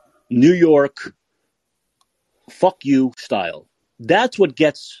New York fuck you style. That's what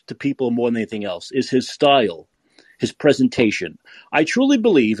gets to people more than anything else, is his style, his presentation. I truly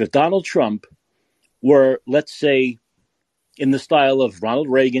believe if Donald Trump were, let's say, in the style of Ronald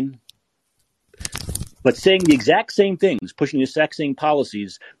Reagan, but saying the exact same things, pushing the exact same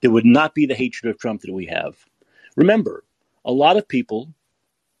policies, there would not be the hatred of Trump that we have. Remember, a lot of people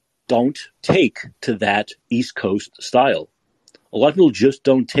don't take to that East Coast style. A lot of people just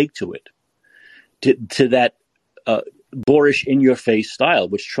don't take to it, to that boorish, in-your-face style,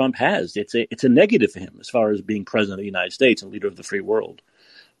 which Trump has. It's a negative for him as far as being president of the United States and leader of the free world.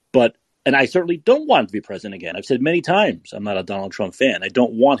 And I certainly don't want him to be president again. I've said many times I'm not a Donald Trump fan. I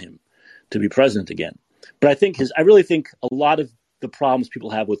don't want him to be president again. But I really think a lot of the problems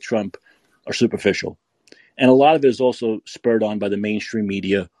people have with Trump are superficial. And a lot of it is also spurred on by the mainstream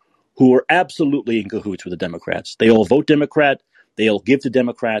media, who are absolutely in cahoots with the Democrats. They all vote Democrat. They all give to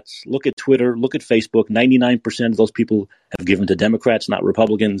Democrats. Look at Twitter. Look at Facebook. 99% of those people have given to Democrats, not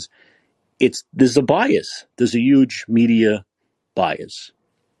Republicans. There's a bias. There's a huge media bias.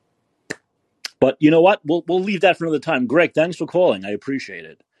 But you know what? We'll leave that for another time. Greg, thanks for calling. I appreciate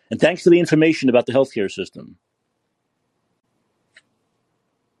it. And thanks for the information about the healthcare system.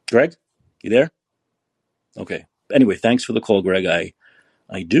 Greg, you there? Okay. Anyway, thanks for the call, Greg.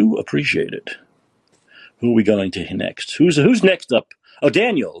 I do appreciate it. Who are we going to next? Who's next up? Oh,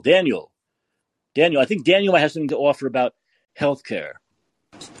 Daniel. I think Daniel might have something to offer about healthcare.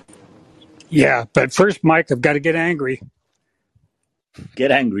 Yeah, but first, Mike, I've got to get angry.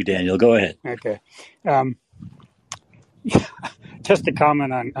 Get angry, Daniel. Go ahead. Okay. Just to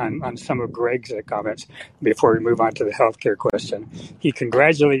comment on some of Greg's comments before we move on to the healthcare question. He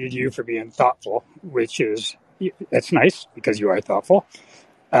congratulated you for being thoughtful, that's nice because you are thoughtful.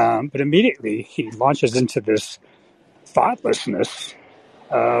 But immediately he launches into this thoughtlessness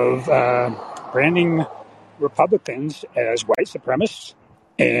of branding Republicans as white supremacists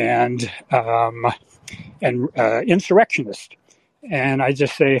and insurrectionists. And I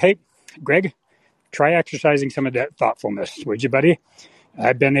just say, hey, Greg, try exercising some of that thoughtfulness, would you, buddy?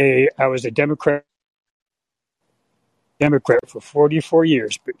 I was a Democrat for 44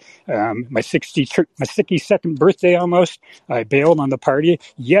 years. My 62nd birthday almost, I bailed on the party.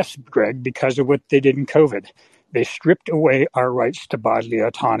 Yes, Greg, because of what they did in COVID. They stripped away our rights to bodily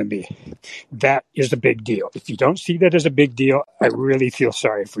autonomy. That is a big deal. If you don't see that as a big deal, I really feel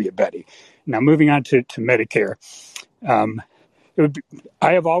sorry for you, buddy. Now, moving on to Medicare.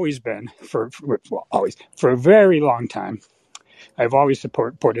 I have always been, for a very long time, I've always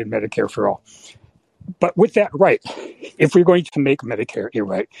supported Medicare for all. But with that right, if we're going to make Medicare a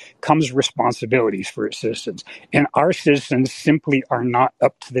right, comes responsibilities for its citizens. And our citizens simply are not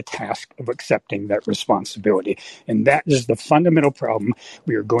up to the task of accepting that responsibility. And that is the fundamental problem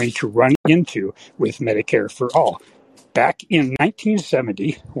we are going to run into with Medicare for all. Back in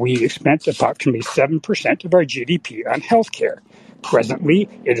 1970, we spent approximately 7% of our GDP on healthcare. Presently,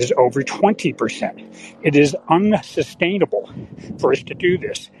 it is over 20%. It is unsustainable for us to do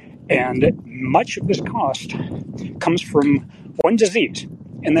this. And much of this cost comes from one disease,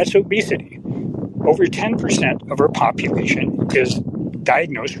 and that's obesity. Over 10% of our population is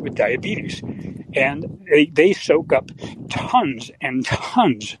diagnosed with diabetes. And they soak up tons and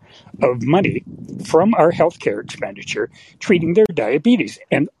tons of money from our healthcare expenditure treating their diabetes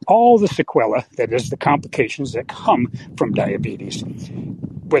and all the sequela, that is, the complications that come from diabetes.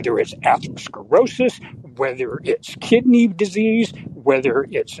 Whether it's atherosclerosis, whether it's kidney disease, whether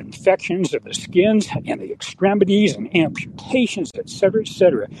it's infections of the skins and the extremities and amputations, et cetera,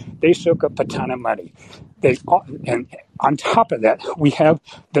 they soak up a ton of money. And on top of that, we have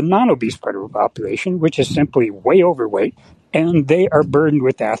the non-obese part of the population, which is simply way overweight, and they are burdened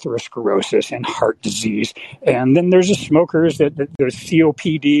with atherosclerosis and heart disease. And then there's the smokers, there's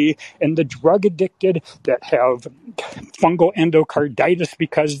COPD, and the drug addicted that have fungal endocarditis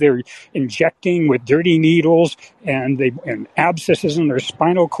because they're injecting with dirty needles and abscesses in their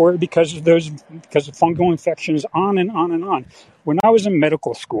spinal cord because of fungal infections, on and on and on. When I was in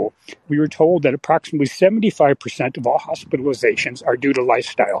medical school, we were told that approximately 75% of all hospitalizations are due to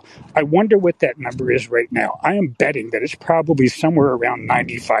lifestyle. I wonder what that number is right now. I am betting that it's probably somewhere around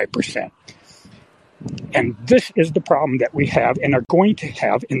 95%. And this is the problem that we have and are going to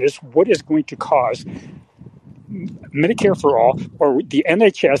have, and this what is going to cause Medicare for all, or the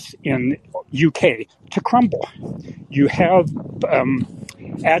NHS in UK to crumble. You have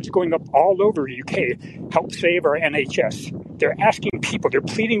ads going up all over UK, help save our NHS. They're asking people, they're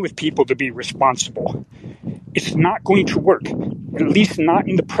pleading with people to be responsible. It's not going to work, at least not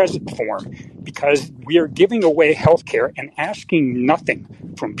in the present form, because we are giving away healthcare and asking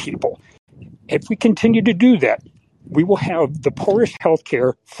nothing from people. If we continue to do that, we will have the poorest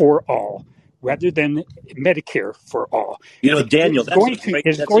healthcare for all, rather than Medicare for all. Daniel,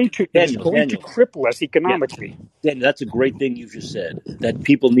 it's going to cripple us economically. Yeah. Daniel, that's a great thing you just said, that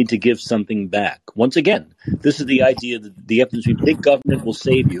people need to give something back. Once again, this is the idea that the difference between big government will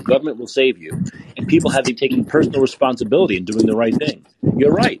save you, and people having taken personal responsibility and doing the right thing.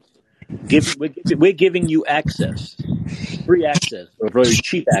 You're right. We're giving you access, free access, or very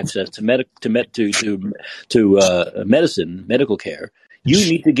cheap access to medicine, medical care. You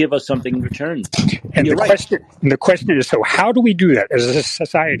need to give us something in return. And the question is, so how do we do that as a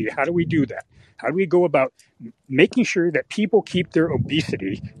society? How do we do that? How do we go about making sure that people keep their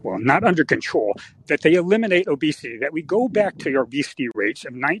obesity, not under control, that they eliminate obesity, that we go back to our obesity rates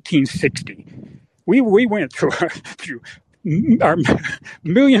of 1960? We went through our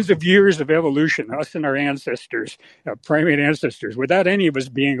millions of years of evolution, us and our ancestors, primate ancestors, without any of us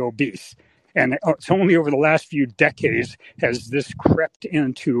being obese. And it's only over the last few decades has this crept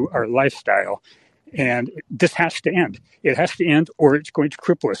into our lifestyle. And this has to end. It has to end, or it's going to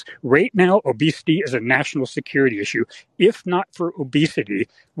cripple us. Right now, obesity is a national security issue. If not for obesity,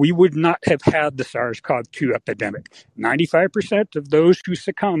 we would not have had the SARS-CoV-2 epidemic. 95% of those who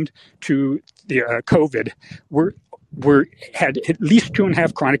succumbed to the COVID had at least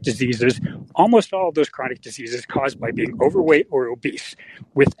 2.5 chronic diseases, almost all of those chronic diseases caused by being overweight or obese.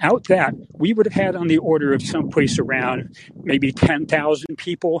 Without that, we would have had on the order of someplace around maybe 10,000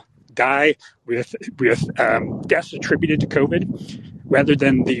 people die with deaths attributed to COVID, rather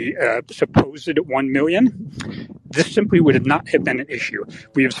than the supposed 1 million. This simply would not have been an issue.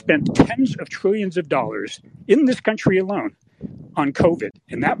 We have spent tens of trillions of dollars in this country alone on COVID,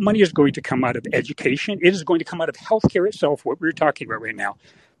 and that money is going to come out of education. It is going to come out of healthcare itself, what we're talking about right now.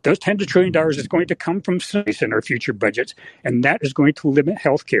 Those tens of trillion dollars is going to come from space in our future budgets, and that is going to limit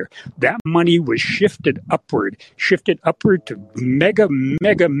healthcare. That money was shifted upward to mega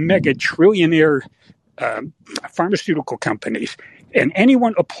trillionaire pharmaceutical companies. And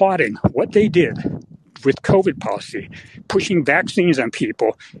anyone applauding what they did with COVID policy, pushing vaccines on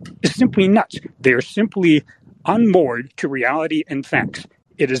people, is simply nuts. They are simply unmoored to reality and facts.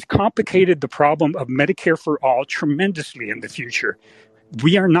 It has complicated the problem of Medicare for all tremendously in the future.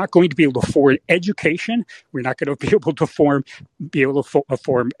 We are not going to be able to afford education. We're not going to be able to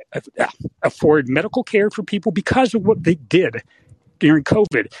afford medical care for people because of what they did during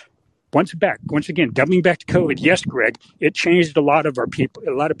COVID. Once again, doubling back to COVID. Yes, Greg, it changed a lot of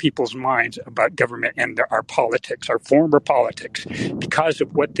people's minds about government and our politics, our former politics, because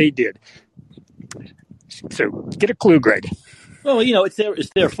of what they did. So get a clue, Greg. Well, it's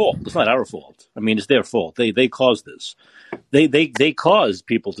their fault. It's not our fault. I mean, it's their fault. They caused this. They caused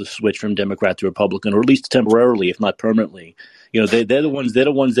people to switch from Democrat to Republican, or at least temporarily, if not permanently. They're the ones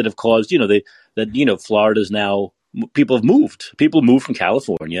that have caused. Florida's now, people have moved. People moved from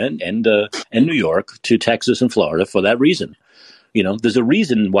California and New York to Texas and Florida for that reason. There's a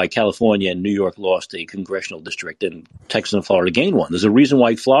reason why California and New York lost a congressional district and Texas and Florida gained one. There's a reason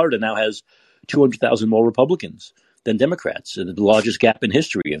why Florida now has 200,000 more Republicans than Democrats, and the largest gap in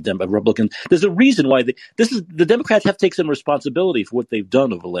history of Republicans. There's a reason why the Democrats have to take some responsibility for what they've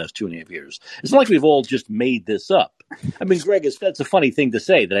done over the last 2.5 years. It's not like we've all just made this up. I mean, Greg, that's a funny thing to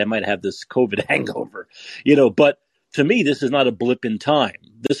say, that I might have this COVID hangover, but to me, this is not a blip in time.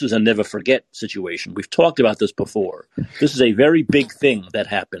 This is a never forget situation. We've talked about this before. This is a very big thing that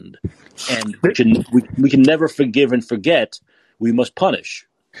happened, and we can never forgive and forget. We must punish.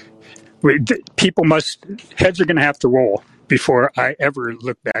 Heads are going to have to roll before I ever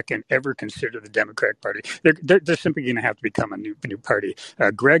look back and ever consider the Democratic Party. They're simply going to have to become a new party.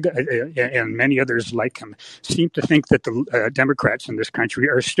 Greg and many others like him seem to think that the Democrats in this country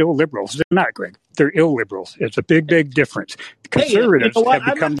are still liberals. They're not, Greg. They're illiberals. It's a big difference. Conservatives have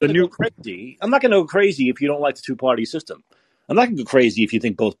become the new. I'm not going to go crazy if you don't like the two-party system. I'm not going to go crazy if you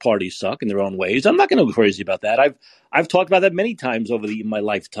think both parties suck in their own ways. I'm not going to go crazy about that. I've talked about that many times over my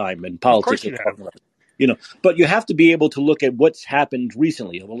lifetime in politics. But you have to be able to look at what's happened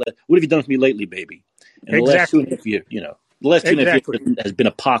recently. What have you done for me lately, baby? And exactly. The last 2.5 years has been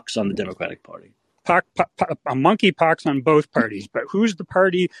a pox on the Democratic Party. A monkeypox on both parties. But who's the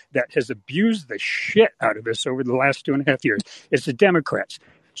party that has abused the shit out of us over the last 2.5 years? It's the Democrats.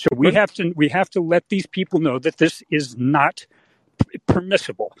 So we have to let these people know that this is not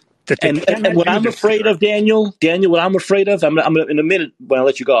permissible. that they And what do I'm this. afraid of, Daniel, what I'm afraid of, I'm gonna, in a minute when I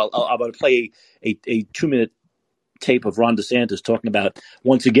let you go, I'm going to play a 2-minute tape of Ron DeSantis talking about,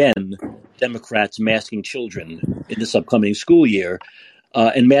 once again, Democrats masking children in this upcoming school year,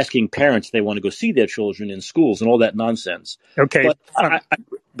 and masking parents they want to go see their children in schools and all that nonsense. Okay.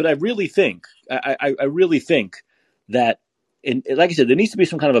 But I really think that, and like I said, there needs to be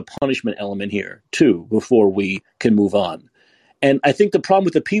some kind of a punishment element here too before we can move on. And I think the problem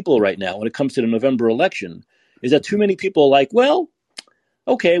with the people right now when it comes to the November election is that too many people are like, well,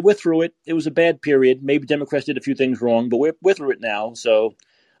 okay, we're through it. It was a bad period. Maybe Democrats did a few things wrong, but we're through it now. So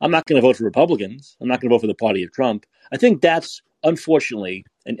I'm not going to vote for Republicans. I'm not going to vote for the party of Trump. I think that's, unfortunately,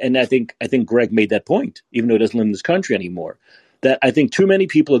 and I think Greg made that point, even though he doesn't live in this country anymore, that I think too many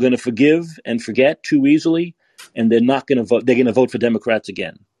people are going to forgive and forget too easily, and they're not going to vote. They're going to vote for Democrats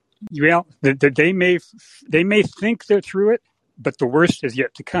again. Well, they may think they're through it, but the worst is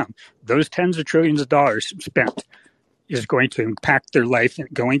yet to come. Those tens of trillions of dollars spent is going to impact their life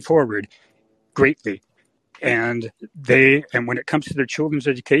going forward greatly. And when it comes to their children's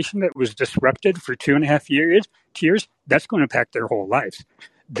education that was disrupted for 2.5 years, that's going to impact their whole lives.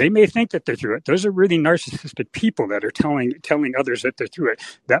 They may think that they're through it. Those are really narcissistic people that are telling others that they're through it.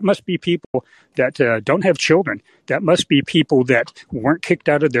 That must be people that don't have children. That must be people that weren't kicked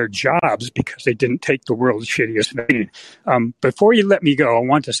out of their jobs because they didn't take the world's shittiest vaccine. Before you let me go, I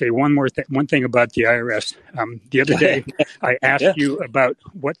want to say one thing about the IRS. The other day, I asked you about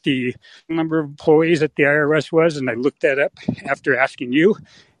what the number of employees at the IRS was, and I looked that up after asking you.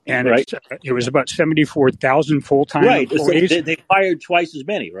 And right. It was about 74,000 full-time employees. They hired twice as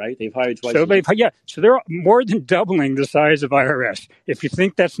many, right? They've hired twice as many. So they're more than doubling the size of IRS. If you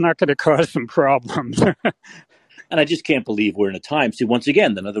think that's not going to cause some problems. And I just can't believe we're in a time. See, once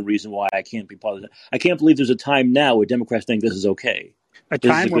again, another reason why I can't be part of that. I can't believe there's a time now where Democrats think this is okay. A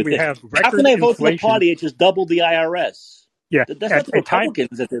time when we have record inflation. How can they vote for the party that just doubled the IRS? Yeah. That's not the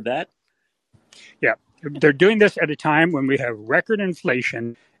Republicans that did that. Yeah. They're doing this at a time when we have record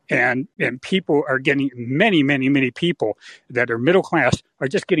inflation. And people are getting many people that are middle class are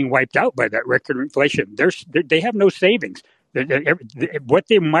just getting wiped out by that record inflation. They have no savings. What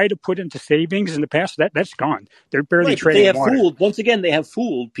they might have put into savings in the past, that's gone. They're barely trading water. Once again, they have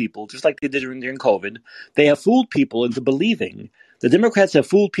fooled people, just like they did during COVID. They have fooled people into believing. The Democrats have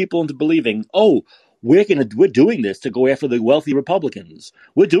fooled people into believing, oh, we're doing this to go after the wealthy Republicans.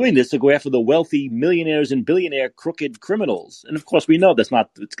 We're doing this to go after the wealthy millionaires and billionaire crooked criminals. And of course, we know that's not.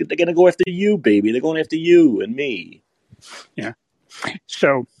 They're going to go after you, baby. They're going after you and me. Yeah.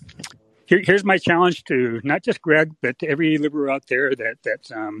 So here's my challenge to not just Greg, but to every liberal out there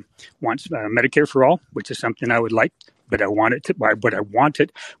that wants Medicare for all, which is something I would like, but I want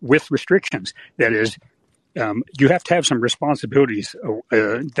it with restrictions. That is. You have to have some responsibilities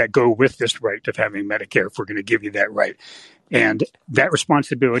that go with this right of having Medicare if we're going to give you that right. And that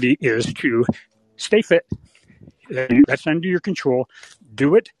responsibility is to stay fit. That's under your control.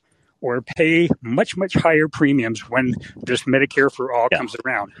 Do it or pay much higher premiums when this Medicare for all comes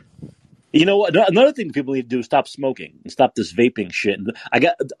around. You know what? Another thing people need to do is stop smoking and stop this vaping shit.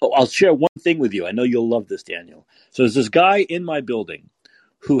 I'll share one thing with you. I know you'll love this, Daniel. So there's this guy in my building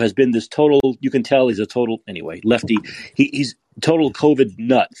who has been this total, you can tell he's a total, anyway, lefty. He's total COVID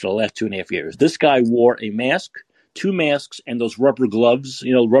nut for the last 2.5 years. This guy wore a mask, 2 masks, and those rubber gloves,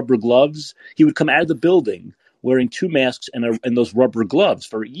 rubber gloves. He would come out of the building wearing 2 masks and those rubber gloves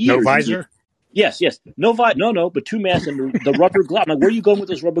for years. No visor? Yes. No, but 2 masks and the rubber glove. I'm like, where are you going with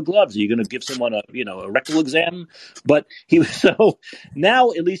those rubber gloves? Are you going to give someone a rectal exam? But so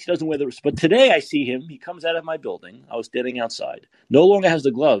now at least he doesn't wear those. But today I see him. He comes out of my building. I was standing outside. No longer has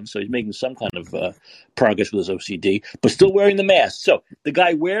the gloves, so he's making some kind of progress with his OCD, but still wearing the mask. So the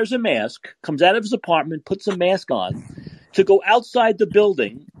guy wears a mask, comes out of his apartment, puts a mask on to go outside the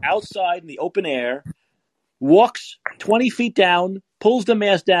building, outside in the open air, walks 20 feet down, pulls the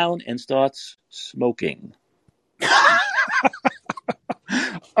mask down, and starts smoking.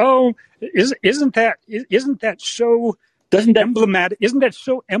 Oh, isn't that so emblematic? Isn't that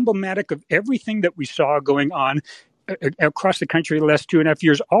so emblematic of everything that we saw going on across the country the last 2.5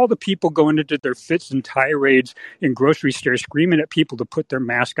 years? All the people going into their fits and tirades in grocery stores, screaming at people to put their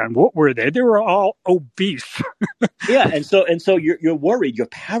mask on. What were they? They were all obese. Yeah, and so you're worried, you're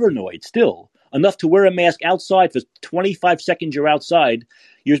paranoid still. Enough to wear a mask outside for 25 seconds. You're outside.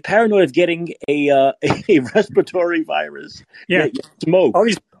 You're paranoid of getting a respiratory virus. Yeah, smoke.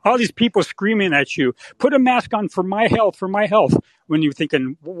 All these people screaming at you. Put a mask on for my health. When you're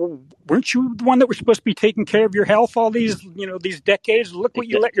thinking, weren't you the one that was supposed to be taking care of your health all these decades? Look what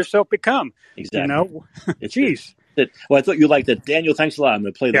you let yourself become. Exactly. Jeez. Well, I thought you liked it. Daniel, thanks a lot. I'm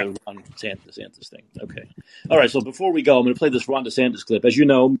going to play the Ron DeSantis thing. Okay. All right. So before we go, I'm going to play this Ron DeSantis clip. As you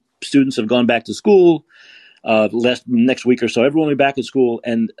know, students have gone back to school next week or so. Everyone will be back at school.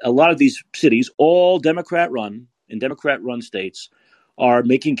 And a lot of these cities, all Democrat-run, in Democrat-run states, are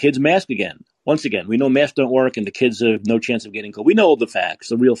making kids mask again. Once again, we know masks don't work and the kids have no chance of getting COVID. We know all the facts,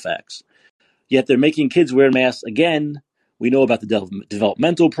 the real facts. Yet they're making kids wear masks again. We know about the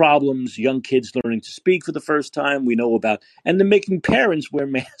developmental problems, young kids learning to speak for the first time. We know about, and they're making parents wear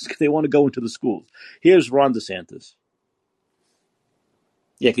masks if they want to go into the schools. Here's Ron DeSantis.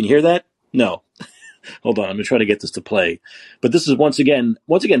 Yeah, can you hear that? No. Hold on, I'm going to try to get this to play. But this is once again,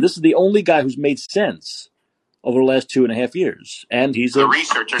 this is the only guy who's made sense over the last 2.5 years. And he's the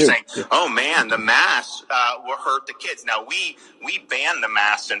researchers saying, oh man, the masks will hurt the kids. Now, we banned the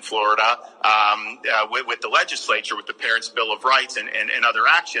masks in Florida with the legislature, with the Parents' Bill of Rights and other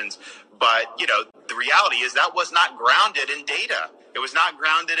actions. But, the reality is that was not grounded in data. It was not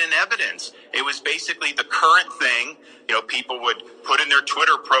grounded in evidence. It was basically the current thing. People would put in their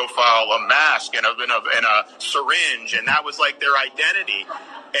Twitter profile a mask and a syringe, and that was like their identity.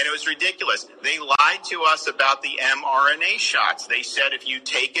 And it was ridiculous. They lied to us about the mRNA shots. They said if you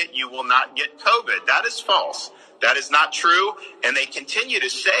take it, you will not get COVID. That is false. That is not true. And they continue to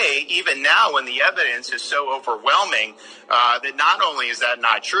say, even now when the evidence is so overwhelming, that not only is that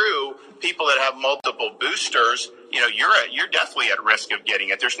not true, people that have multiple boosters, you're definitely at risk of getting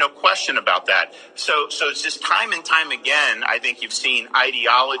it. There's no question about that. So it's just time and time again, I think you've seen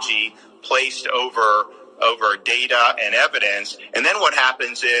ideology placed over data and evidence. And then what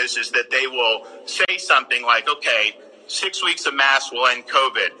happens is that they will say something like, okay, 6 weeks of masks will end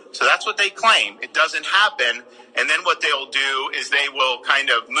COVID. So that's what they claim. It doesn't happen. And then what they'll do is they will kind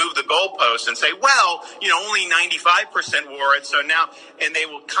of move the goalposts and say, well, only 95% wore it. So now, and they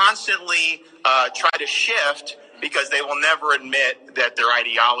will constantly try to shift because they will never admit that their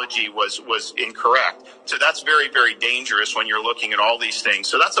ideology was incorrect. So that's very, very dangerous when you're looking at all these things.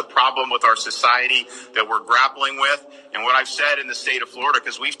 So that's a problem with our society that we're grappling with. And what I've said in the state of Florida,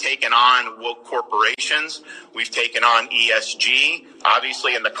 because we've taken on woke corporations, we've taken on ESG.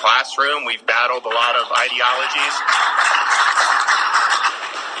 Obviously, in the classroom, we've battled a lot of ideologies.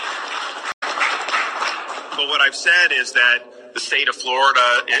 But what I've said is that the state of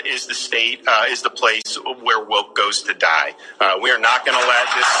Florida is the place where woke goes to die. We are not going to let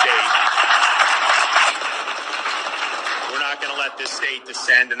this state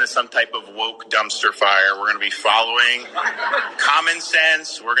descend into some type of woke dumpster fire. We're going to be following common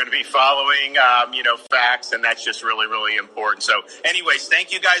sense. We're going to be following, facts, and that's just really, really important. So, anyways,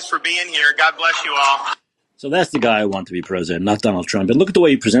 thank you guys for being here. God bless you all. So that's the guy I want to be president, not Donald Trump. And look at the way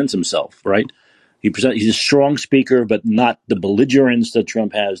he presents himself, right? He's a strong speaker, but not the belligerence that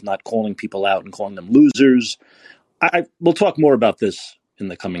Trump has, not calling people out and calling them losers. We'll talk more about this in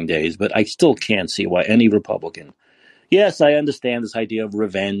the coming days, but I still can't see why any Republican. Yes, I understand this idea of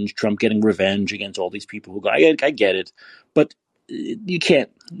revenge, Trump getting revenge against all these people who go. I get it, but you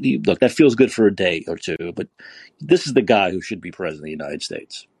can't. Look, that feels good for a day or two, but this is the guy who should be president of the United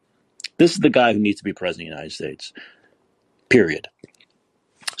States. This is the guy who needs to be president of the United States, period.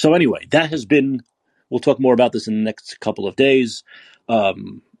 So anyway, that has been. We'll talk more about this in the next couple of days.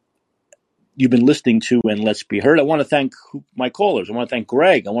 You've been listening to And Let's Be Heard. I want to thank my callers. I want to thank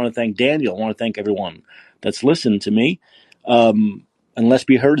Greg. I want to thank Daniel. I want to thank everyone that's listened to me. And Let's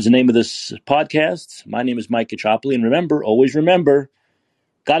Be Heard is the name of this podcast. My name is Mike Caccioppoli. And remember, always remember,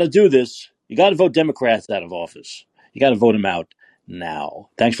 got to do this. You got to vote Democrats out of office. You got to vote them out now.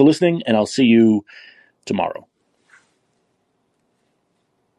 Thanks for listening, and I'll see you tomorrow.